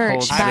Downtown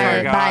Church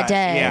by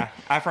day. Yeah,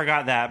 I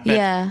forgot that.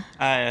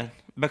 But,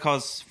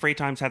 because Free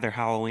Times had their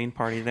Halloween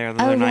party there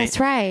the other night. That's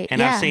right.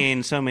 And I've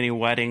seen so many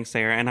weddings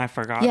there, and I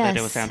forgot that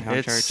it was Downtown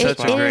Church. It's such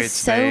a great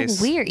space.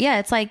 So weird. Yeah,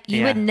 it's like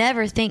you would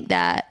never think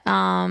that.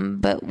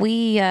 But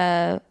we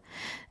have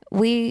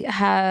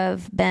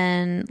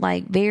been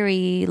like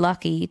very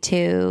lucky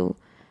to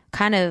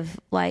kind of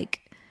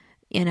like,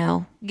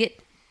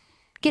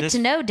 get to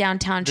know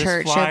Downtown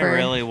Church. This fly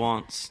really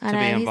wants to be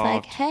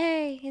involved.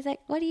 He's like,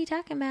 what are you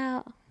talking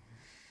about?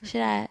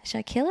 Should I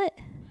kill it?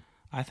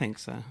 I think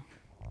so.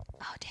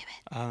 Oh, damn it.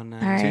 Oh, no.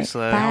 All right, too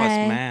slow. bye. I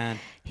was mad.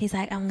 He's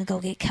like, I'm going to go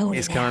get Coty.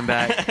 He's now. coming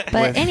back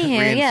but with anywho,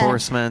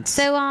 reinforcements.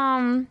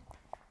 Yeah.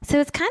 So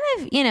it's kind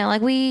of,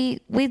 like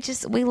we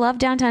love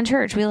Downtown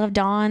Church. We love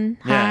Dawn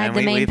Hyde,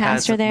 the main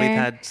pastor there. We've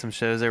had some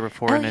shows there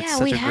before, and it's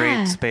such a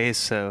great space.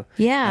 So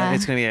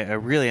it's going to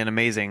be an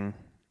amazing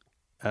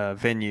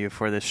venue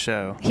for this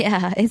show.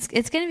 Yeah, it's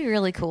going to be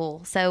really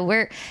cool. So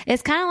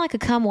it's kind of like a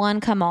come one,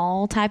 come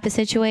all type of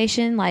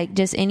situation. Like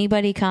just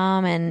anybody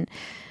come, and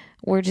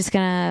we're just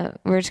gonna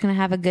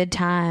have a good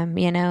time,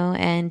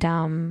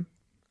 and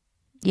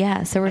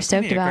so we're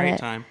stoked about it.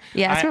 Time.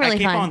 Yeah, it's really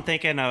fun. I keep on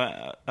thinking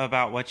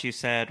about what you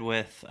said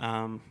with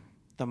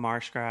the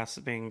marsh grass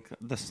being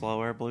the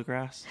slower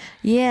bluegrass.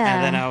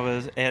 Yeah, and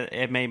then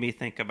it made me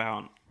think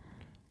about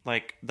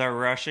like the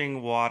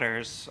rushing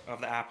waters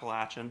of the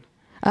Appalachian.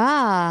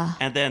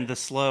 And then the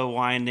slow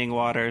winding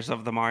waters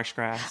of the marsh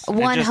grass.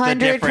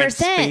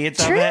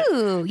 100%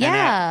 true.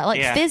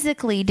 Yeah,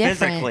 physically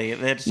different. Physically,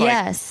 it's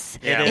yes.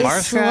 It's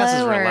marsh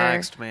grass is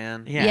relaxed,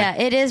 man. Yeah,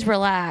 it is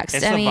relaxed.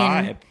 It's a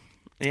vibe.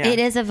 Yeah. It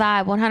is a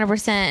vibe,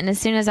 100%. And as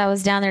soon as I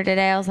was down there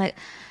today, I was like,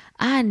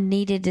 I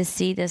needed to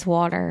see this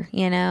water,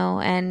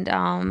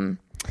 and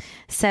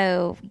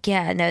so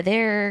yeah, no,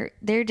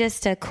 they're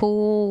just a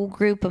cool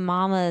group of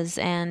mamas,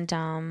 and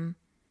I'm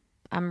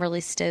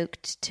really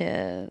stoked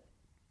to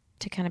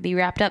kind of be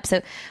wrapped up.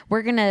 So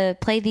we're going to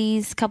play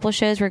these couple of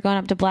shows. We're going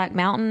up to Black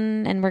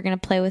Mountain, and we're going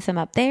to play with them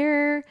up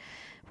there.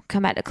 We'll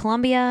come back to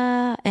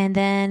Columbia, and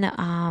then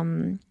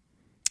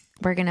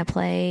we're going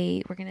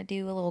to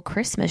do a little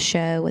Christmas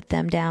show with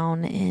them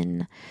down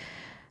in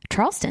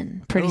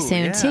Charleston pretty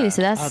soon too.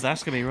 So that's going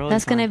to be really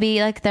That's fun. going to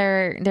be like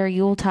their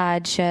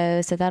Yuletide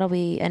show. So that'll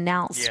be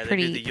announced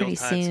pretty soon. They do the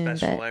Yuletide soon.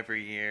 special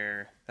every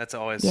year. That's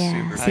always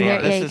Yeah. super So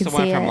fun. This is the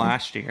one from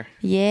last year.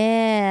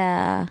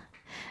 Yeah.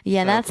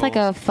 Yeah, So that's cool. like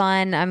a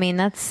fun.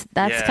 That's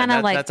kind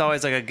of like that's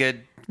always like a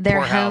good their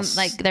poorhouse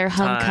home, like their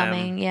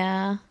homecoming. time.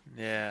 Yeah.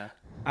 Yeah.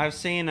 I've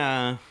seen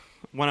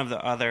one of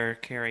the other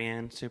Carrie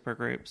Ann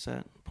supergroups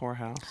at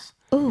Poorhouse.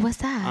 Oh, what's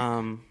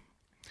that?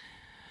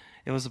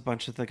 It was a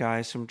bunch of the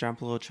guys from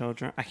Jump Little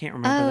Children. I can't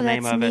remember the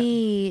name of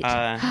neat.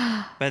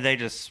 it. But they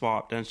just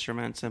swapped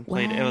instruments and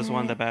played. What? It was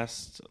one of the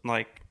best,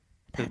 one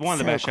of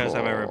the best shows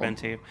I've ever been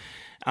to.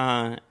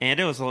 And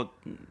it was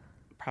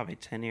probably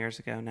 10 years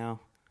ago now.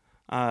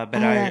 But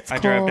I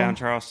drove down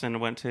Charleston,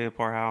 went to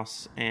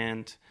Poorhouse,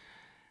 and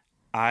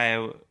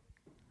you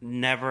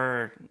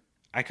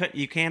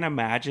can't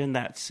imagine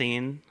that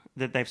scene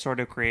that they've sort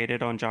of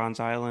created on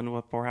John's Island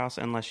with Poorhouse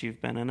unless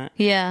you've been in it.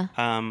 Yeah.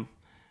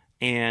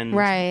 And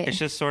it's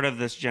just sort of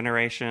this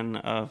generation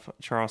of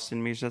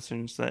Charleston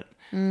musicians that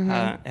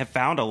have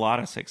found a lot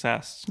of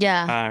success.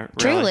 Yeah,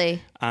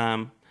 really.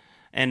 Truly.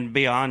 And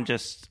beyond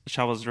just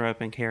Shovels and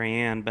Rope and Carrie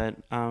Ann, but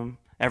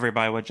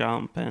Everybody Would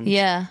Jump and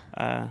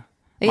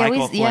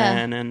Michael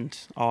Flynn and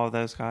all of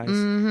those guys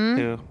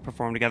who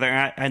performed together.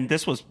 And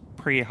this was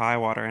pre-High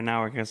Water, and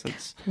now I guess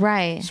it's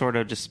sort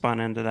of just spun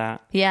into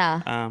that.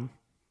 Yeah.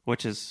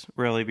 Which is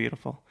really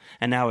beautiful.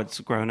 And now it's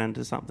grown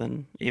into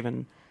something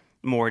even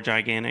more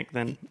gigantic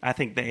than I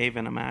think they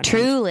even imagined.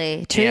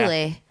 Truly.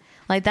 Yeah.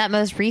 Like that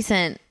most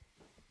recent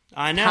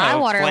High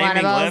Water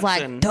lineup, I was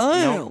like,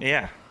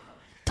 damn.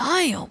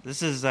 Damn.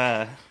 This is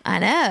I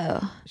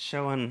know.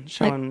 Showing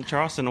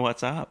Charleston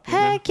what's up.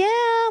 Heck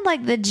yeah.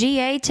 Like the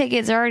GA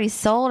tickets are already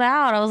sold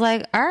out. I was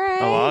like, all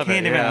right. A lot of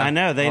it, I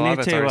know. They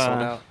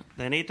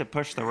need to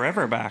push the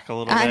river back a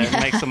little bit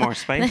and make some more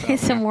space. Need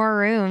some more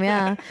room,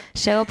 yeah.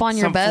 Show up on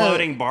your boat. Some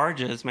floating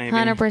barges, maybe.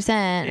 100%.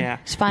 Yeah.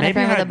 Just find a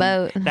friend with a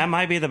boat. That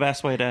might be the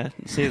best way to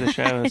see the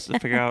show is to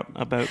figure out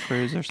a boat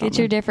cruise or something. Get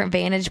your different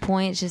vantage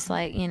points, just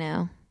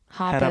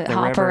hop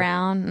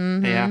around.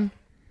 Mm-hmm. Yeah.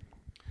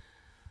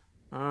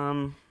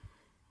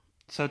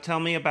 So tell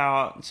me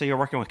about, so you're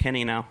working with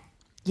Kenny now.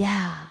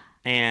 Yeah.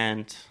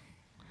 And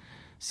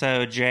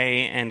so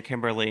Jay and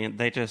Kimberly,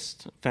 they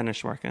just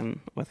finished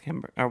working with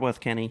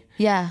Kenny.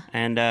 Yeah.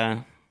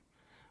 And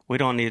we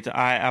don't need to,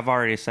 I've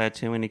already said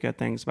too many good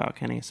things about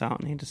Kenny, so I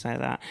don't need to say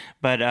that.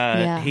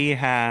 But he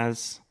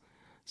has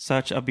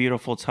such a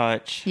beautiful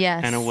touch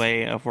and a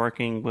way of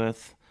working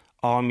with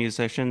all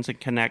musicians and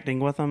connecting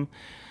with them.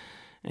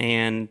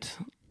 And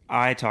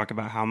I talk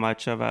about how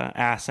much of an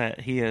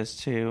asset he is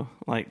to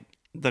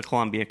the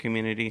Columbia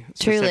community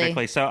specifically.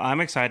 Truly. So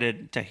I'm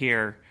excited to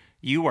hear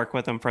you work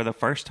with him for the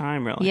first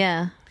time, really.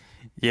 Yeah.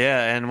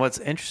 Yeah, and what's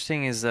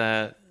interesting is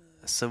that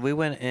so we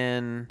went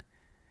in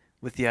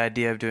with the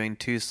idea of doing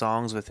 2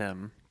 songs with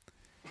him.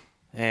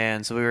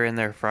 And so we were in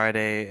there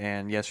Friday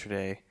and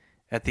yesterday.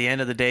 At the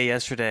end of the day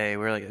yesterday,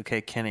 we were like,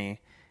 okay,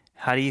 Kenny,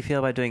 how do you feel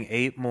about doing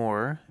 8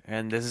 more?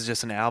 And this is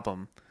just an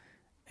album.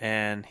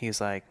 And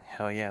he's like,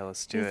 hell yeah,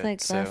 let's do it. He's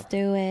like, let's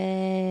do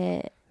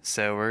it.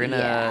 So we're going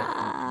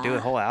to do a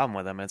whole album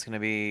with him. It's going to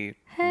be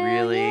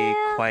really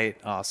quite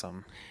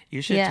awesome.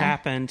 You should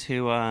tap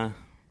into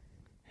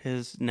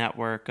his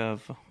network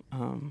of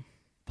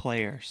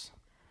players.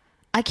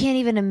 I can't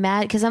even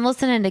imagine, because I'm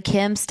listening to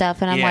Kim's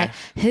stuff, and I'm like,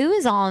 who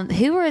is on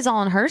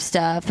her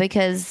stuff?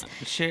 Because, I'm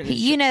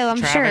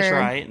Travis sure.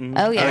 Wright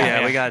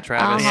we got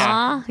Travis.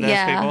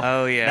 People,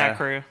 oh, yeah. That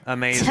crew.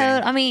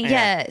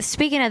 Amazing.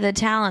 Speaking of the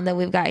talent that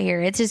we've got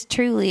here, it's just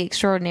truly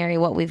extraordinary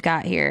what we've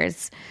got here.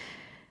 It's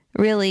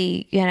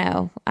really,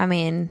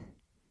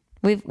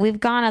 we've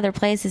gone other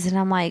places, and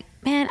I'm like,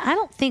 man, I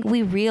don't think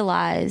we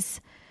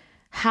realize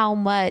how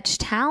much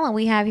talent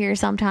we have here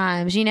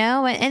sometimes, and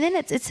then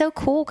it's so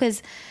cool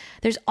because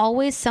there's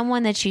always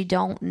someone that you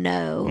don't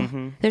know.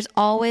 Mm-hmm. There's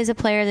always a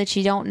player that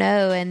you don't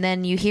know, and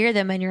then you hear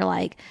them and you're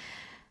like,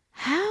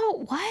 how,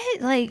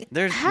 what? Like,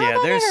 there's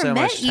so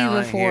much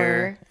talent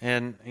here.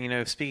 And,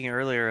 speaking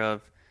earlier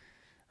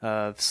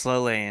of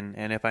Slow Lane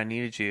and If I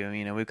Needed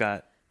You, we've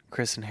got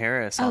Kristen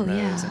Harris on those.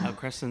 Yeah. Oh,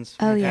 Kristen's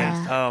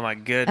fantastic. Oh, my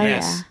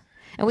goodness. Oh, yeah.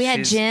 And we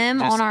had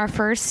Jim on our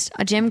first,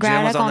 Jim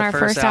Graddick on our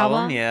first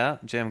album. Yeah,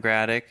 Jim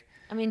Graddick.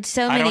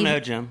 So many. I don't know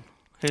Jim.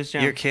 Who's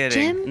Jim? You're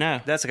kidding. Jim? No.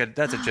 That's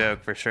a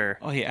joke for sure.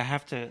 Oh, yeah, I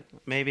have to,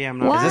 maybe I'm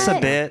not. What? Is this a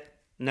bit?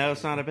 No,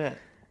 it's not a bit.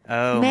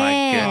 Oh,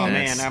 my goodness. Oh,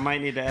 man, I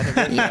might need to edit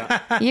this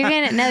out.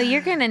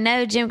 You're gonna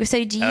know Jim.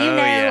 So do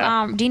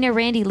you know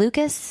Randy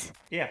Lucas?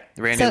 Yeah.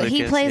 Randy Lucas.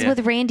 He plays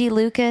with Randy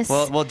Lucas.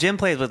 Well, Jim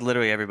plays with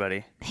literally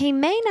everybody. He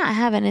may not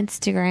have an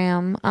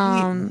Instagram.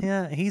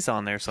 He's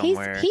on there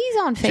somewhere. He's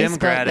on Facebook, Jim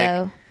Graddick,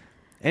 though.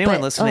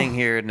 Anyone listening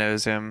here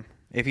knows him.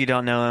 If you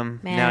don't know him,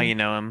 now you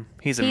know him.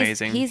 He's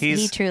amazing.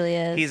 He truly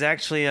is. He's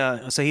actually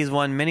so he's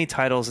won many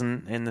titles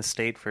in the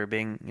state for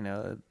being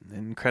an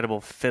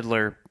incredible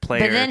fiddler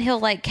player. But then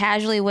he'll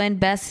casually win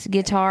best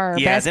guitar or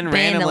best then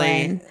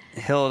randomly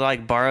he'll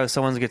borrow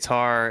someone's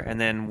guitar and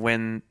then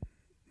win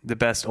the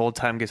best old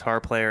time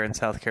guitar player in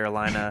South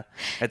Carolina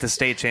at the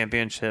state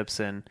championships,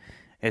 and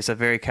it's a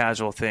very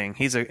casual thing.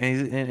 He's an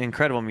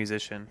incredible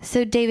musician.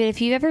 So, David,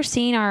 if you've ever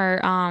seen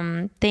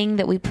our thing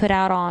that we put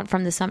out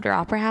from the Sumter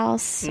Opera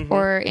House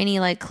or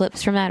any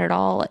clips from that at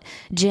all,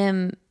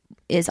 Jim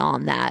is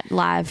on that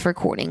live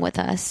recording with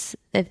us.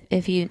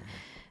 If you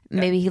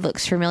maybe he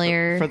looks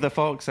familiar for the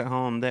folks at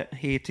home, that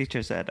he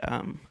teaches at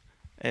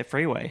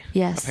Freeway.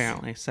 Yes,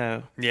 apparently.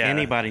 So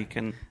anybody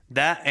can.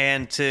 That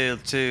and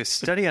to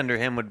study under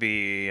him would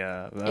be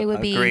a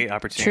great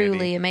opportunity.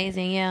 Truly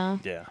amazing.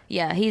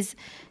 Yeah. He's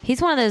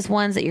one of those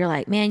ones that you're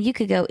like, man, you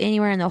could go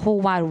anywhere in the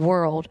whole wide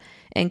world.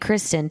 And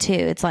Kristen too.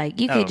 It's like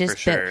you could just. For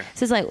sure.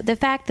 So it's like the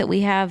fact that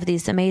we have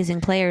these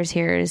amazing players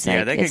here is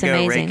like they could it's go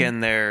amazing. rake in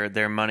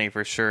their money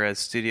for sure as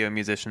studio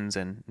musicians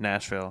in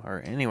Nashville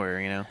or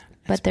anywhere, you know.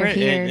 But they're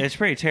here. It's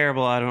pretty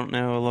terrible. I don't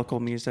know a local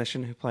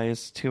musician who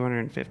plays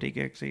 250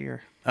 gigs a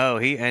year. Oh,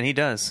 he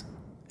does,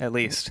 at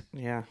least.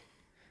 Yeah.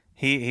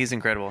 He's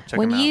incredible. Check him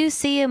out. When you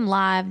see him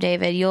live,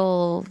 David,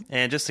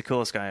 and just the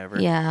coolest guy ever.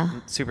 Yeah.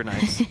 Super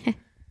nice.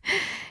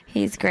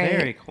 He's great.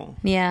 Very cool.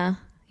 Yeah.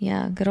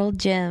 Good old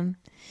Jim.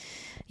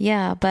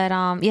 Yeah, but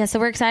so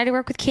we're excited to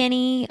work with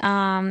Kenny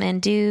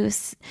and do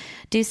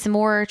some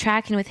more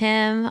tracking with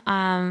him.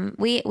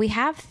 We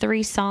have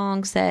 3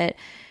 songs that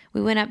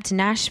we went up to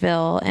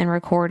Nashville and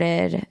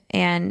recorded,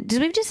 and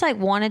we've just like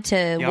wanted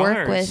to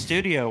work with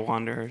studio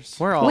wonders.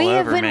 We're all over,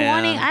 have been man.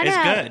 wanting. I know,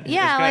 it's good.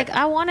 Yeah, it's like good.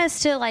 I want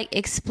us to like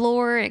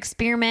explore,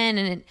 experiment,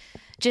 and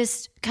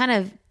just kind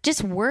of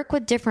just work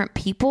with different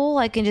people,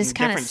 like and just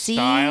kind of see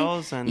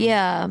styles and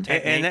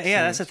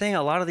that's the thing.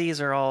 A lot of these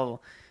are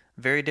all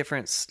very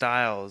different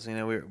styles. You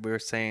know, we were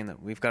saying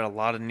that we've got a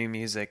lot of new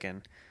music,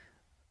 and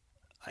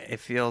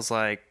it feels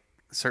like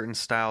certain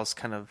styles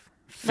kind of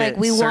fit. Like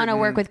we want to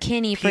work with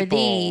Kenny for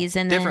these,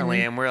 and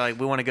differently, and we're like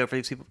we want to go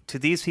for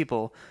these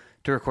people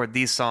to record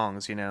these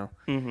songs. You know,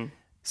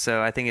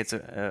 so I think it's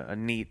a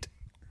neat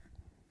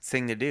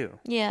thing to do.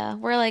 Yeah,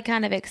 we're like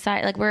kind of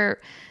excited. Like we're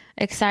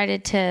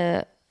excited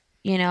to,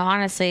 you know,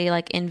 honestly,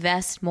 like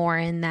invest more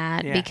in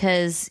that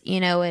because you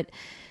know it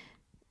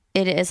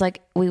is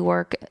like we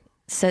work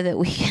so that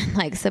we can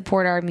like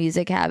support our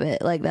music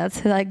habit. Like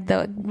that's like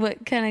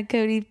what kind of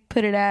Coty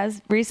put it as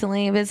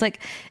recently. But it's like,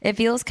 it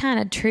feels kind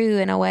of true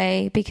in a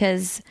way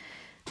because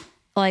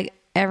like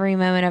every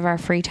moment of our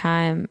free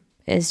time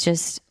is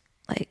just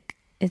like,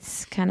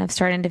 it's kind of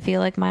starting to feel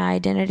like my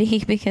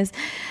identity because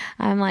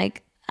I'm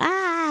like,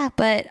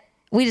 but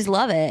we just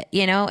love it,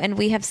 you know, and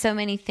we have so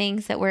many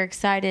things that we're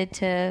excited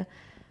to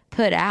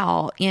put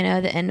out, you know,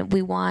 and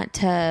we want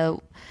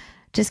to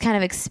just kind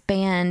of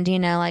expand, you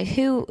know, like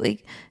who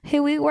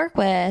we work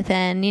with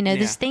and, you know,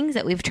 these things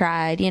that we've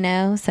tried, you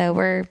know, so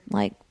we're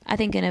like, I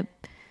think in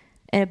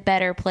a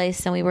better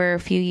place than we were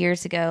a few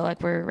years ago.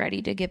 Like we're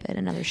ready to give it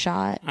another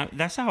shot.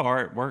 That's how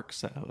art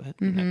works though.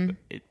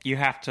 You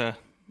have to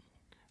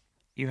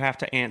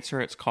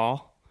answer its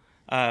call.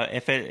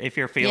 If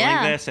you're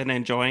feeling this and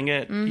enjoying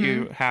it,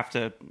 you have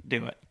to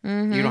do it.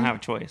 You don't have a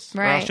choice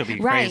or else you'll be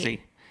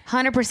crazy.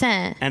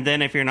 100%. And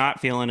then if you're not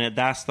feeling it,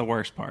 that's the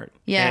worst part.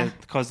 Yeah.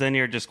 Because then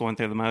you're just going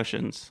through the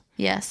motions.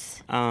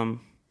 Yes.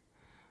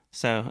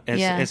 So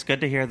it's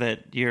good to hear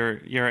that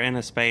you're in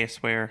a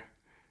space where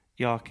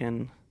y'all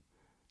can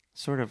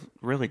sort of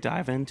really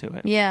dive into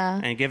it.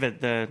 Yeah. And give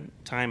it the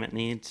time it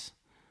needs.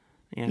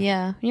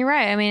 Yeah. You're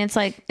right. I mean, it's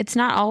like, it's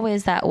not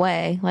always that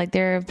way. Like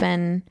there have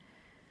been,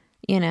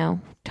 you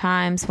know,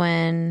 times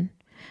when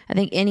I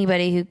think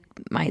anybody who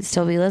might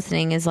still be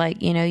listening is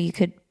like, you know, you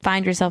could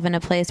find yourself in a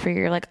place where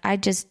you're like, I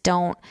just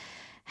don't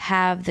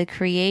have the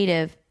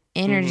creative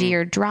energy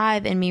or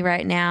drive in me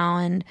right now.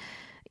 And,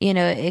 you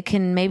know, it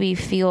can maybe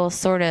feel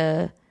sort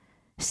of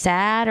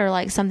sad or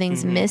like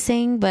something's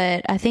missing.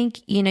 But I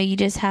think, you know, you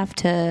just have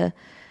to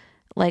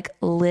like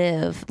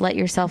let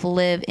yourself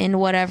live in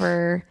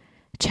whatever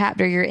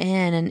chapter you're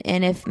in.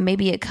 And if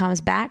maybe it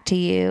comes back to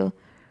you,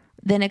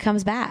 then it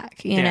comes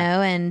back, you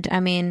know? And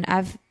I mean,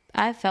 I've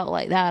felt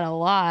like that a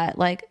lot,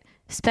 like,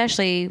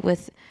 especially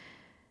with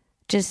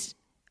just,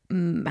 I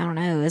don't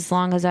know, as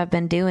long as I've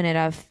been doing it,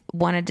 I've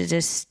wanted to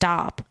just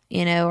stop,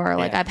 you know, or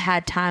like I've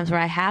had times where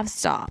I have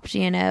stopped,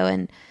 you know,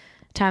 and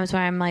times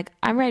where I'm like,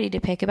 I'm ready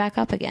to pick it back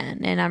up again.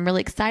 And I'm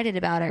really excited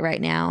about it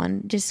right now.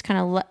 And just kind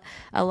of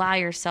allow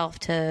yourself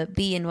to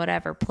be in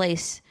whatever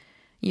place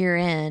you're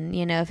in,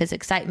 you know, if it's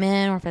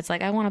excitement or if it's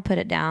like, I want to put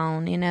it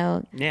down, you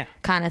know,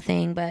 kind of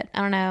thing. But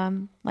I don't know.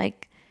 I'm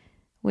like,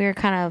 I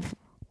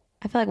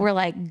feel like we're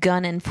like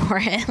gunning for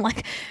it.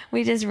 Like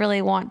we just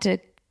really want to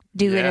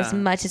do it as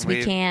much as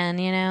we can,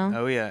 you know?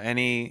 Oh yeah.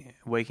 Any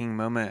waking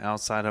moment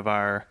outside of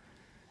our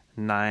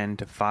 9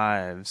 to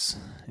 5s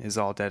is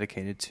all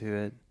dedicated to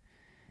it.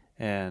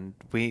 And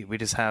we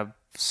just have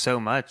so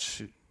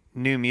much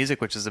new music,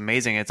 which is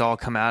amazing. It's all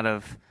come out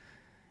of,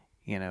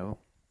 you know,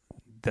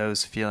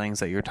 those feelings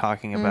that you're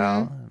talking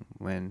about.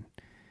 When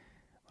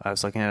I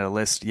was looking at a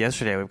list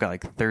yesterday, we've got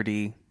like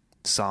 30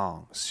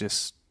 songs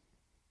just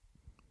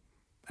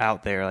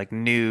out there, like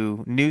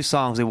new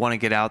songs we want to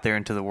get out there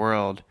into the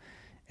world.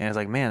 And it's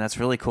like, man, that's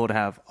really cool to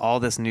have all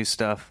this new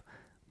stuff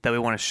that we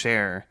want to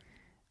share.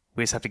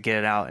 We just have to get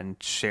it out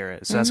and share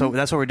it. So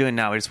that's what we're doing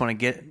now. We just want to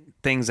get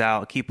things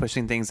out, keep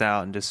pushing things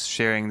out, and just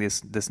sharing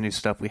this new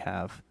stuff we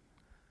have.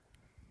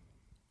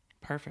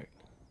 Perfect.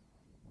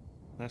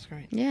 That's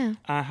great. Yeah.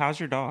 How's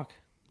your dog?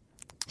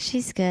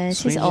 She's good.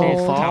 Sweet She's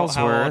old.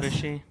 How old is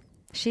she?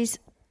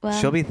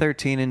 She'll be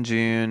 13 in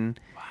June.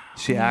 Wow.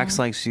 She acts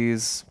like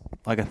she's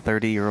like a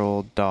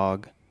 30-year-old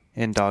dog.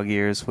 In dog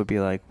years would be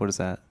like, what is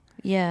that?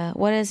 Yeah.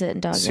 What is it in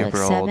dog? Super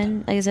like 7?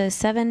 old. Like, is it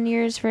 7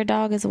 years for a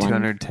dog? Is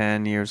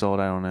 210 years old.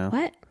 I don't know.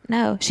 What?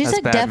 No, she's That's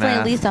like bad definitely math.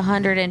 at least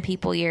 100 in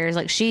people years.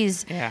 Like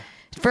she's, Yeah.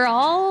 for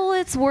all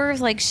it's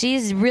worth, like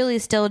she's really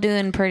still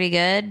doing pretty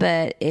good,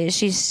 but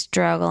she's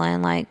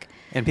struggling. Like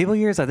in people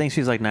years, I think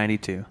she's like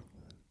 92.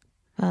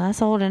 well,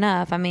 that's old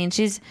enough. I mean,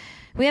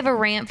 we have a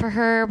ramp for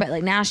her, but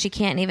like now she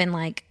can't even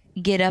like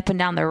get up and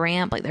down the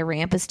ramp. Like the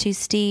ramp is too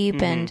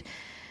steep, and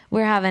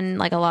we're having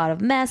like a lot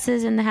of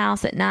messes in the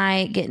house at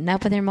night, getting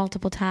up with her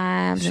multiple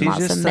times, and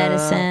lots of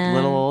medicine. A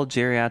little old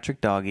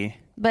geriatric doggy.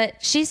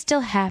 But she's still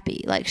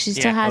happy. Like she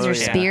still has her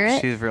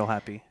spirit. She's real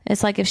happy.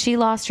 It's like if she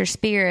lost her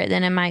spirit,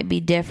 then it might be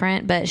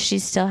different. But she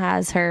still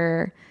has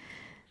her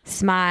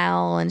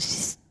smile, and she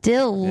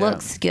still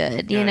looks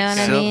good. You know what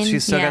I mean?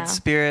 She's still got the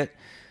spirit.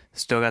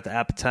 Still got the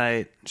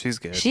appetite. She's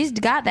good. She's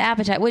got the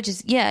appetite, which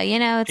is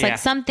it's like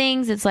some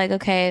things. It's like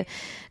okay,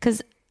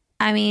 because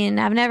I mean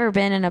I've never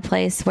been in a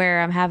place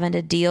where I'm having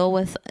to deal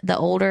with the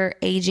older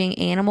aging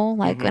animal.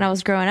 Like when I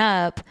was growing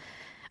up.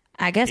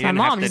 I guess my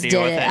mom just did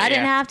it. I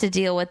didn't have to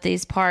deal with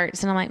these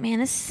parts. And I'm like, man,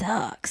 this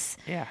sucks.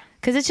 Yeah.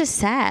 Because it's just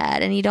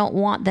sad. And you don't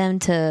want them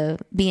to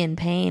be in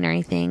pain or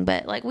anything.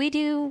 But like we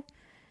do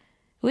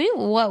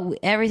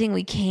everything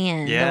we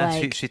can. Yeah.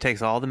 Like, she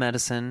takes all the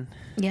medicine.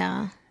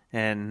 Yeah.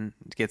 And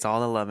gets all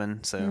the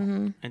loving.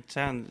 So It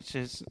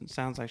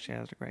sounds like she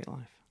has a great life.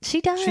 She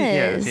does.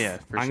 Yeah,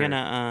 for I'm sure.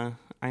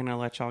 I'm gonna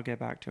let y'all get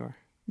back to her.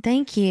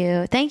 Thank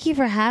you. Thank you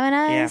for having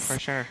us. Yeah, for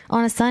sure.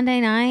 On a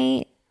Sunday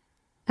night.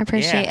 I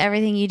appreciate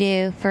everything you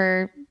do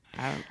for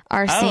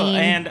our scene.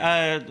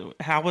 And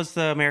how was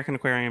the American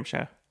Aquarium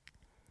show?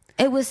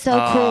 It was so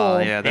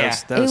cool. Yeah,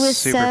 that it was was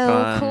super so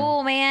fun.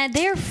 cool, man.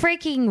 They're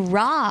freaking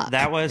rock.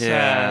 That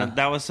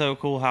was so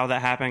cool how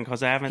that happened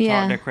because I haven't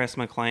talked to Chris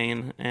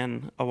McLean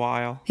in a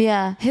while.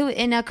 Yeah.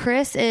 And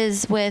Chris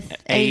is with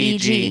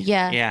AEG.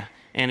 Yeah. Yeah.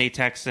 And he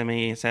texted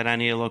me and said, I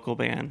need a local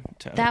band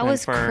to That open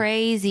was for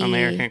crazy.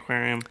 American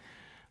Aquarium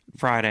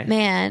Friday.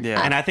 Man.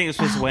 Yeah. And I think this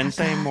was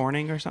Wednesday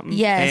morning or something.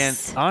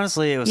 Yes. And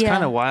honestly, it was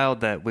kind of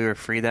wild that we were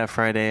free that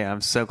Friday.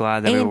 I'm so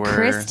glad that we were.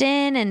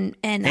 Kristen and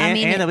I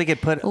mean, and that we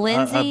could put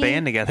a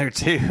band together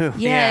too.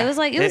 Yeah, it was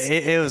like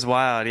it was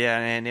wild. Yeah,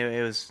 and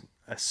it was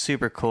a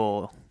super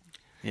cool.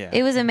 Yeah,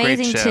 it was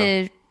amazing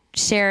to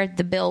share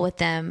the bill with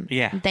them.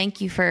 Yeah, and thank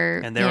you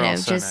for and they were all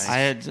so just.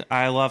 Nice.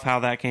 I love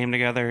how that came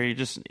together.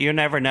 You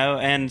never know,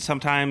 and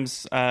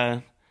sometimes.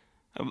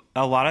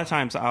 A lot of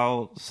times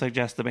I'll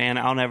suggest the band.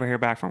 I'll never hear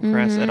back from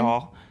Chris at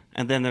all.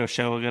 And then the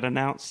show will get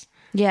announced.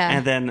 Yeah.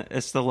 And then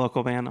it's the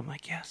local band. I'm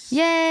like, yes.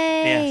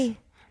 Yay. Yes.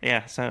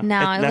 Yeah. So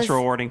that's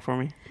rewarding for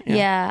me.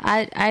 Yeah.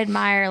 I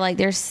admire, I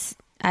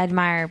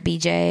admire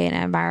BJ and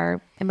I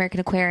admire American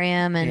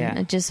Aquarium. And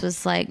it just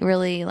was like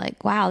really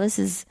like, wow,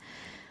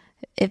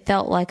 it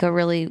felt like a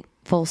really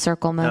full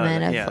circle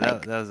moment of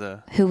like that was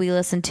who we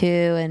listened to.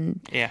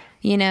 And,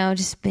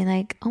 just being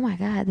like, oh my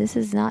God, this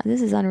is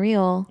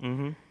unreal.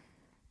 Mm-hmm.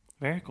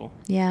 Very cool.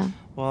 Yeah.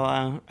 Well,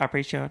 I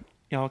appreciate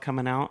y'all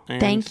coming out.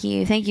 And thank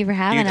you for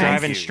having us. You're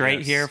driving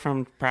straight here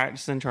from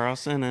practice in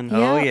Charleston, and the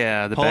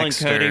pulling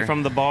Beckster. Coty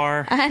from the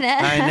bar. I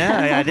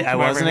know. I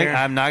wasn't.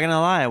 I'm not gonna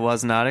lie. I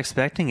was not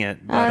expecting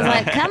it. But, I was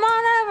like, come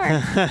on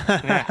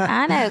over.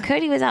 I know.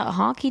 Coty was out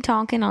honky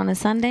tonking on a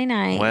Sunday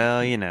night.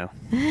 Well, you know.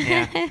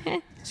 Yeah.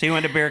 So you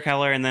went to Beer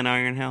Keller and then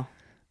Iron Hill.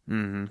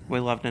 Mm-hmm.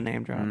 We love to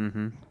name drop.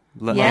 Mm-hmm.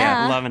 Love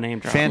a name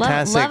drop.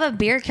 Fantastic. Love a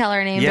Beer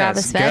Keller name drop,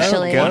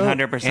 especially.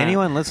 100%.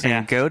 Anyone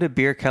listening, go to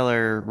Beer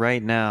Keller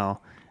right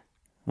now.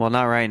 Well,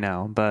 not right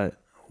now, but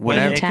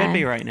whenever. It could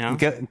be right now.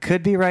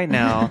 Could be right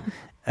now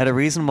at a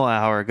reasonable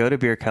hour. Go to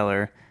Beer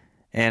Keller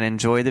and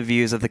enjoy the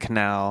views of the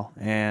canal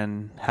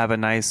and have a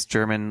nice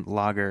German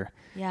lager.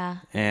 Yeah.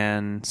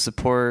 And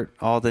support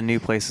all the new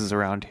places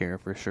around here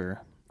for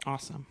sure.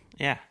 Awesome.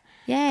 Yeah.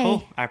 Yay.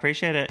 Cool. I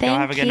appreciate it. Thank Y'all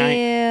have a good night.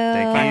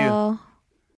 Thank you.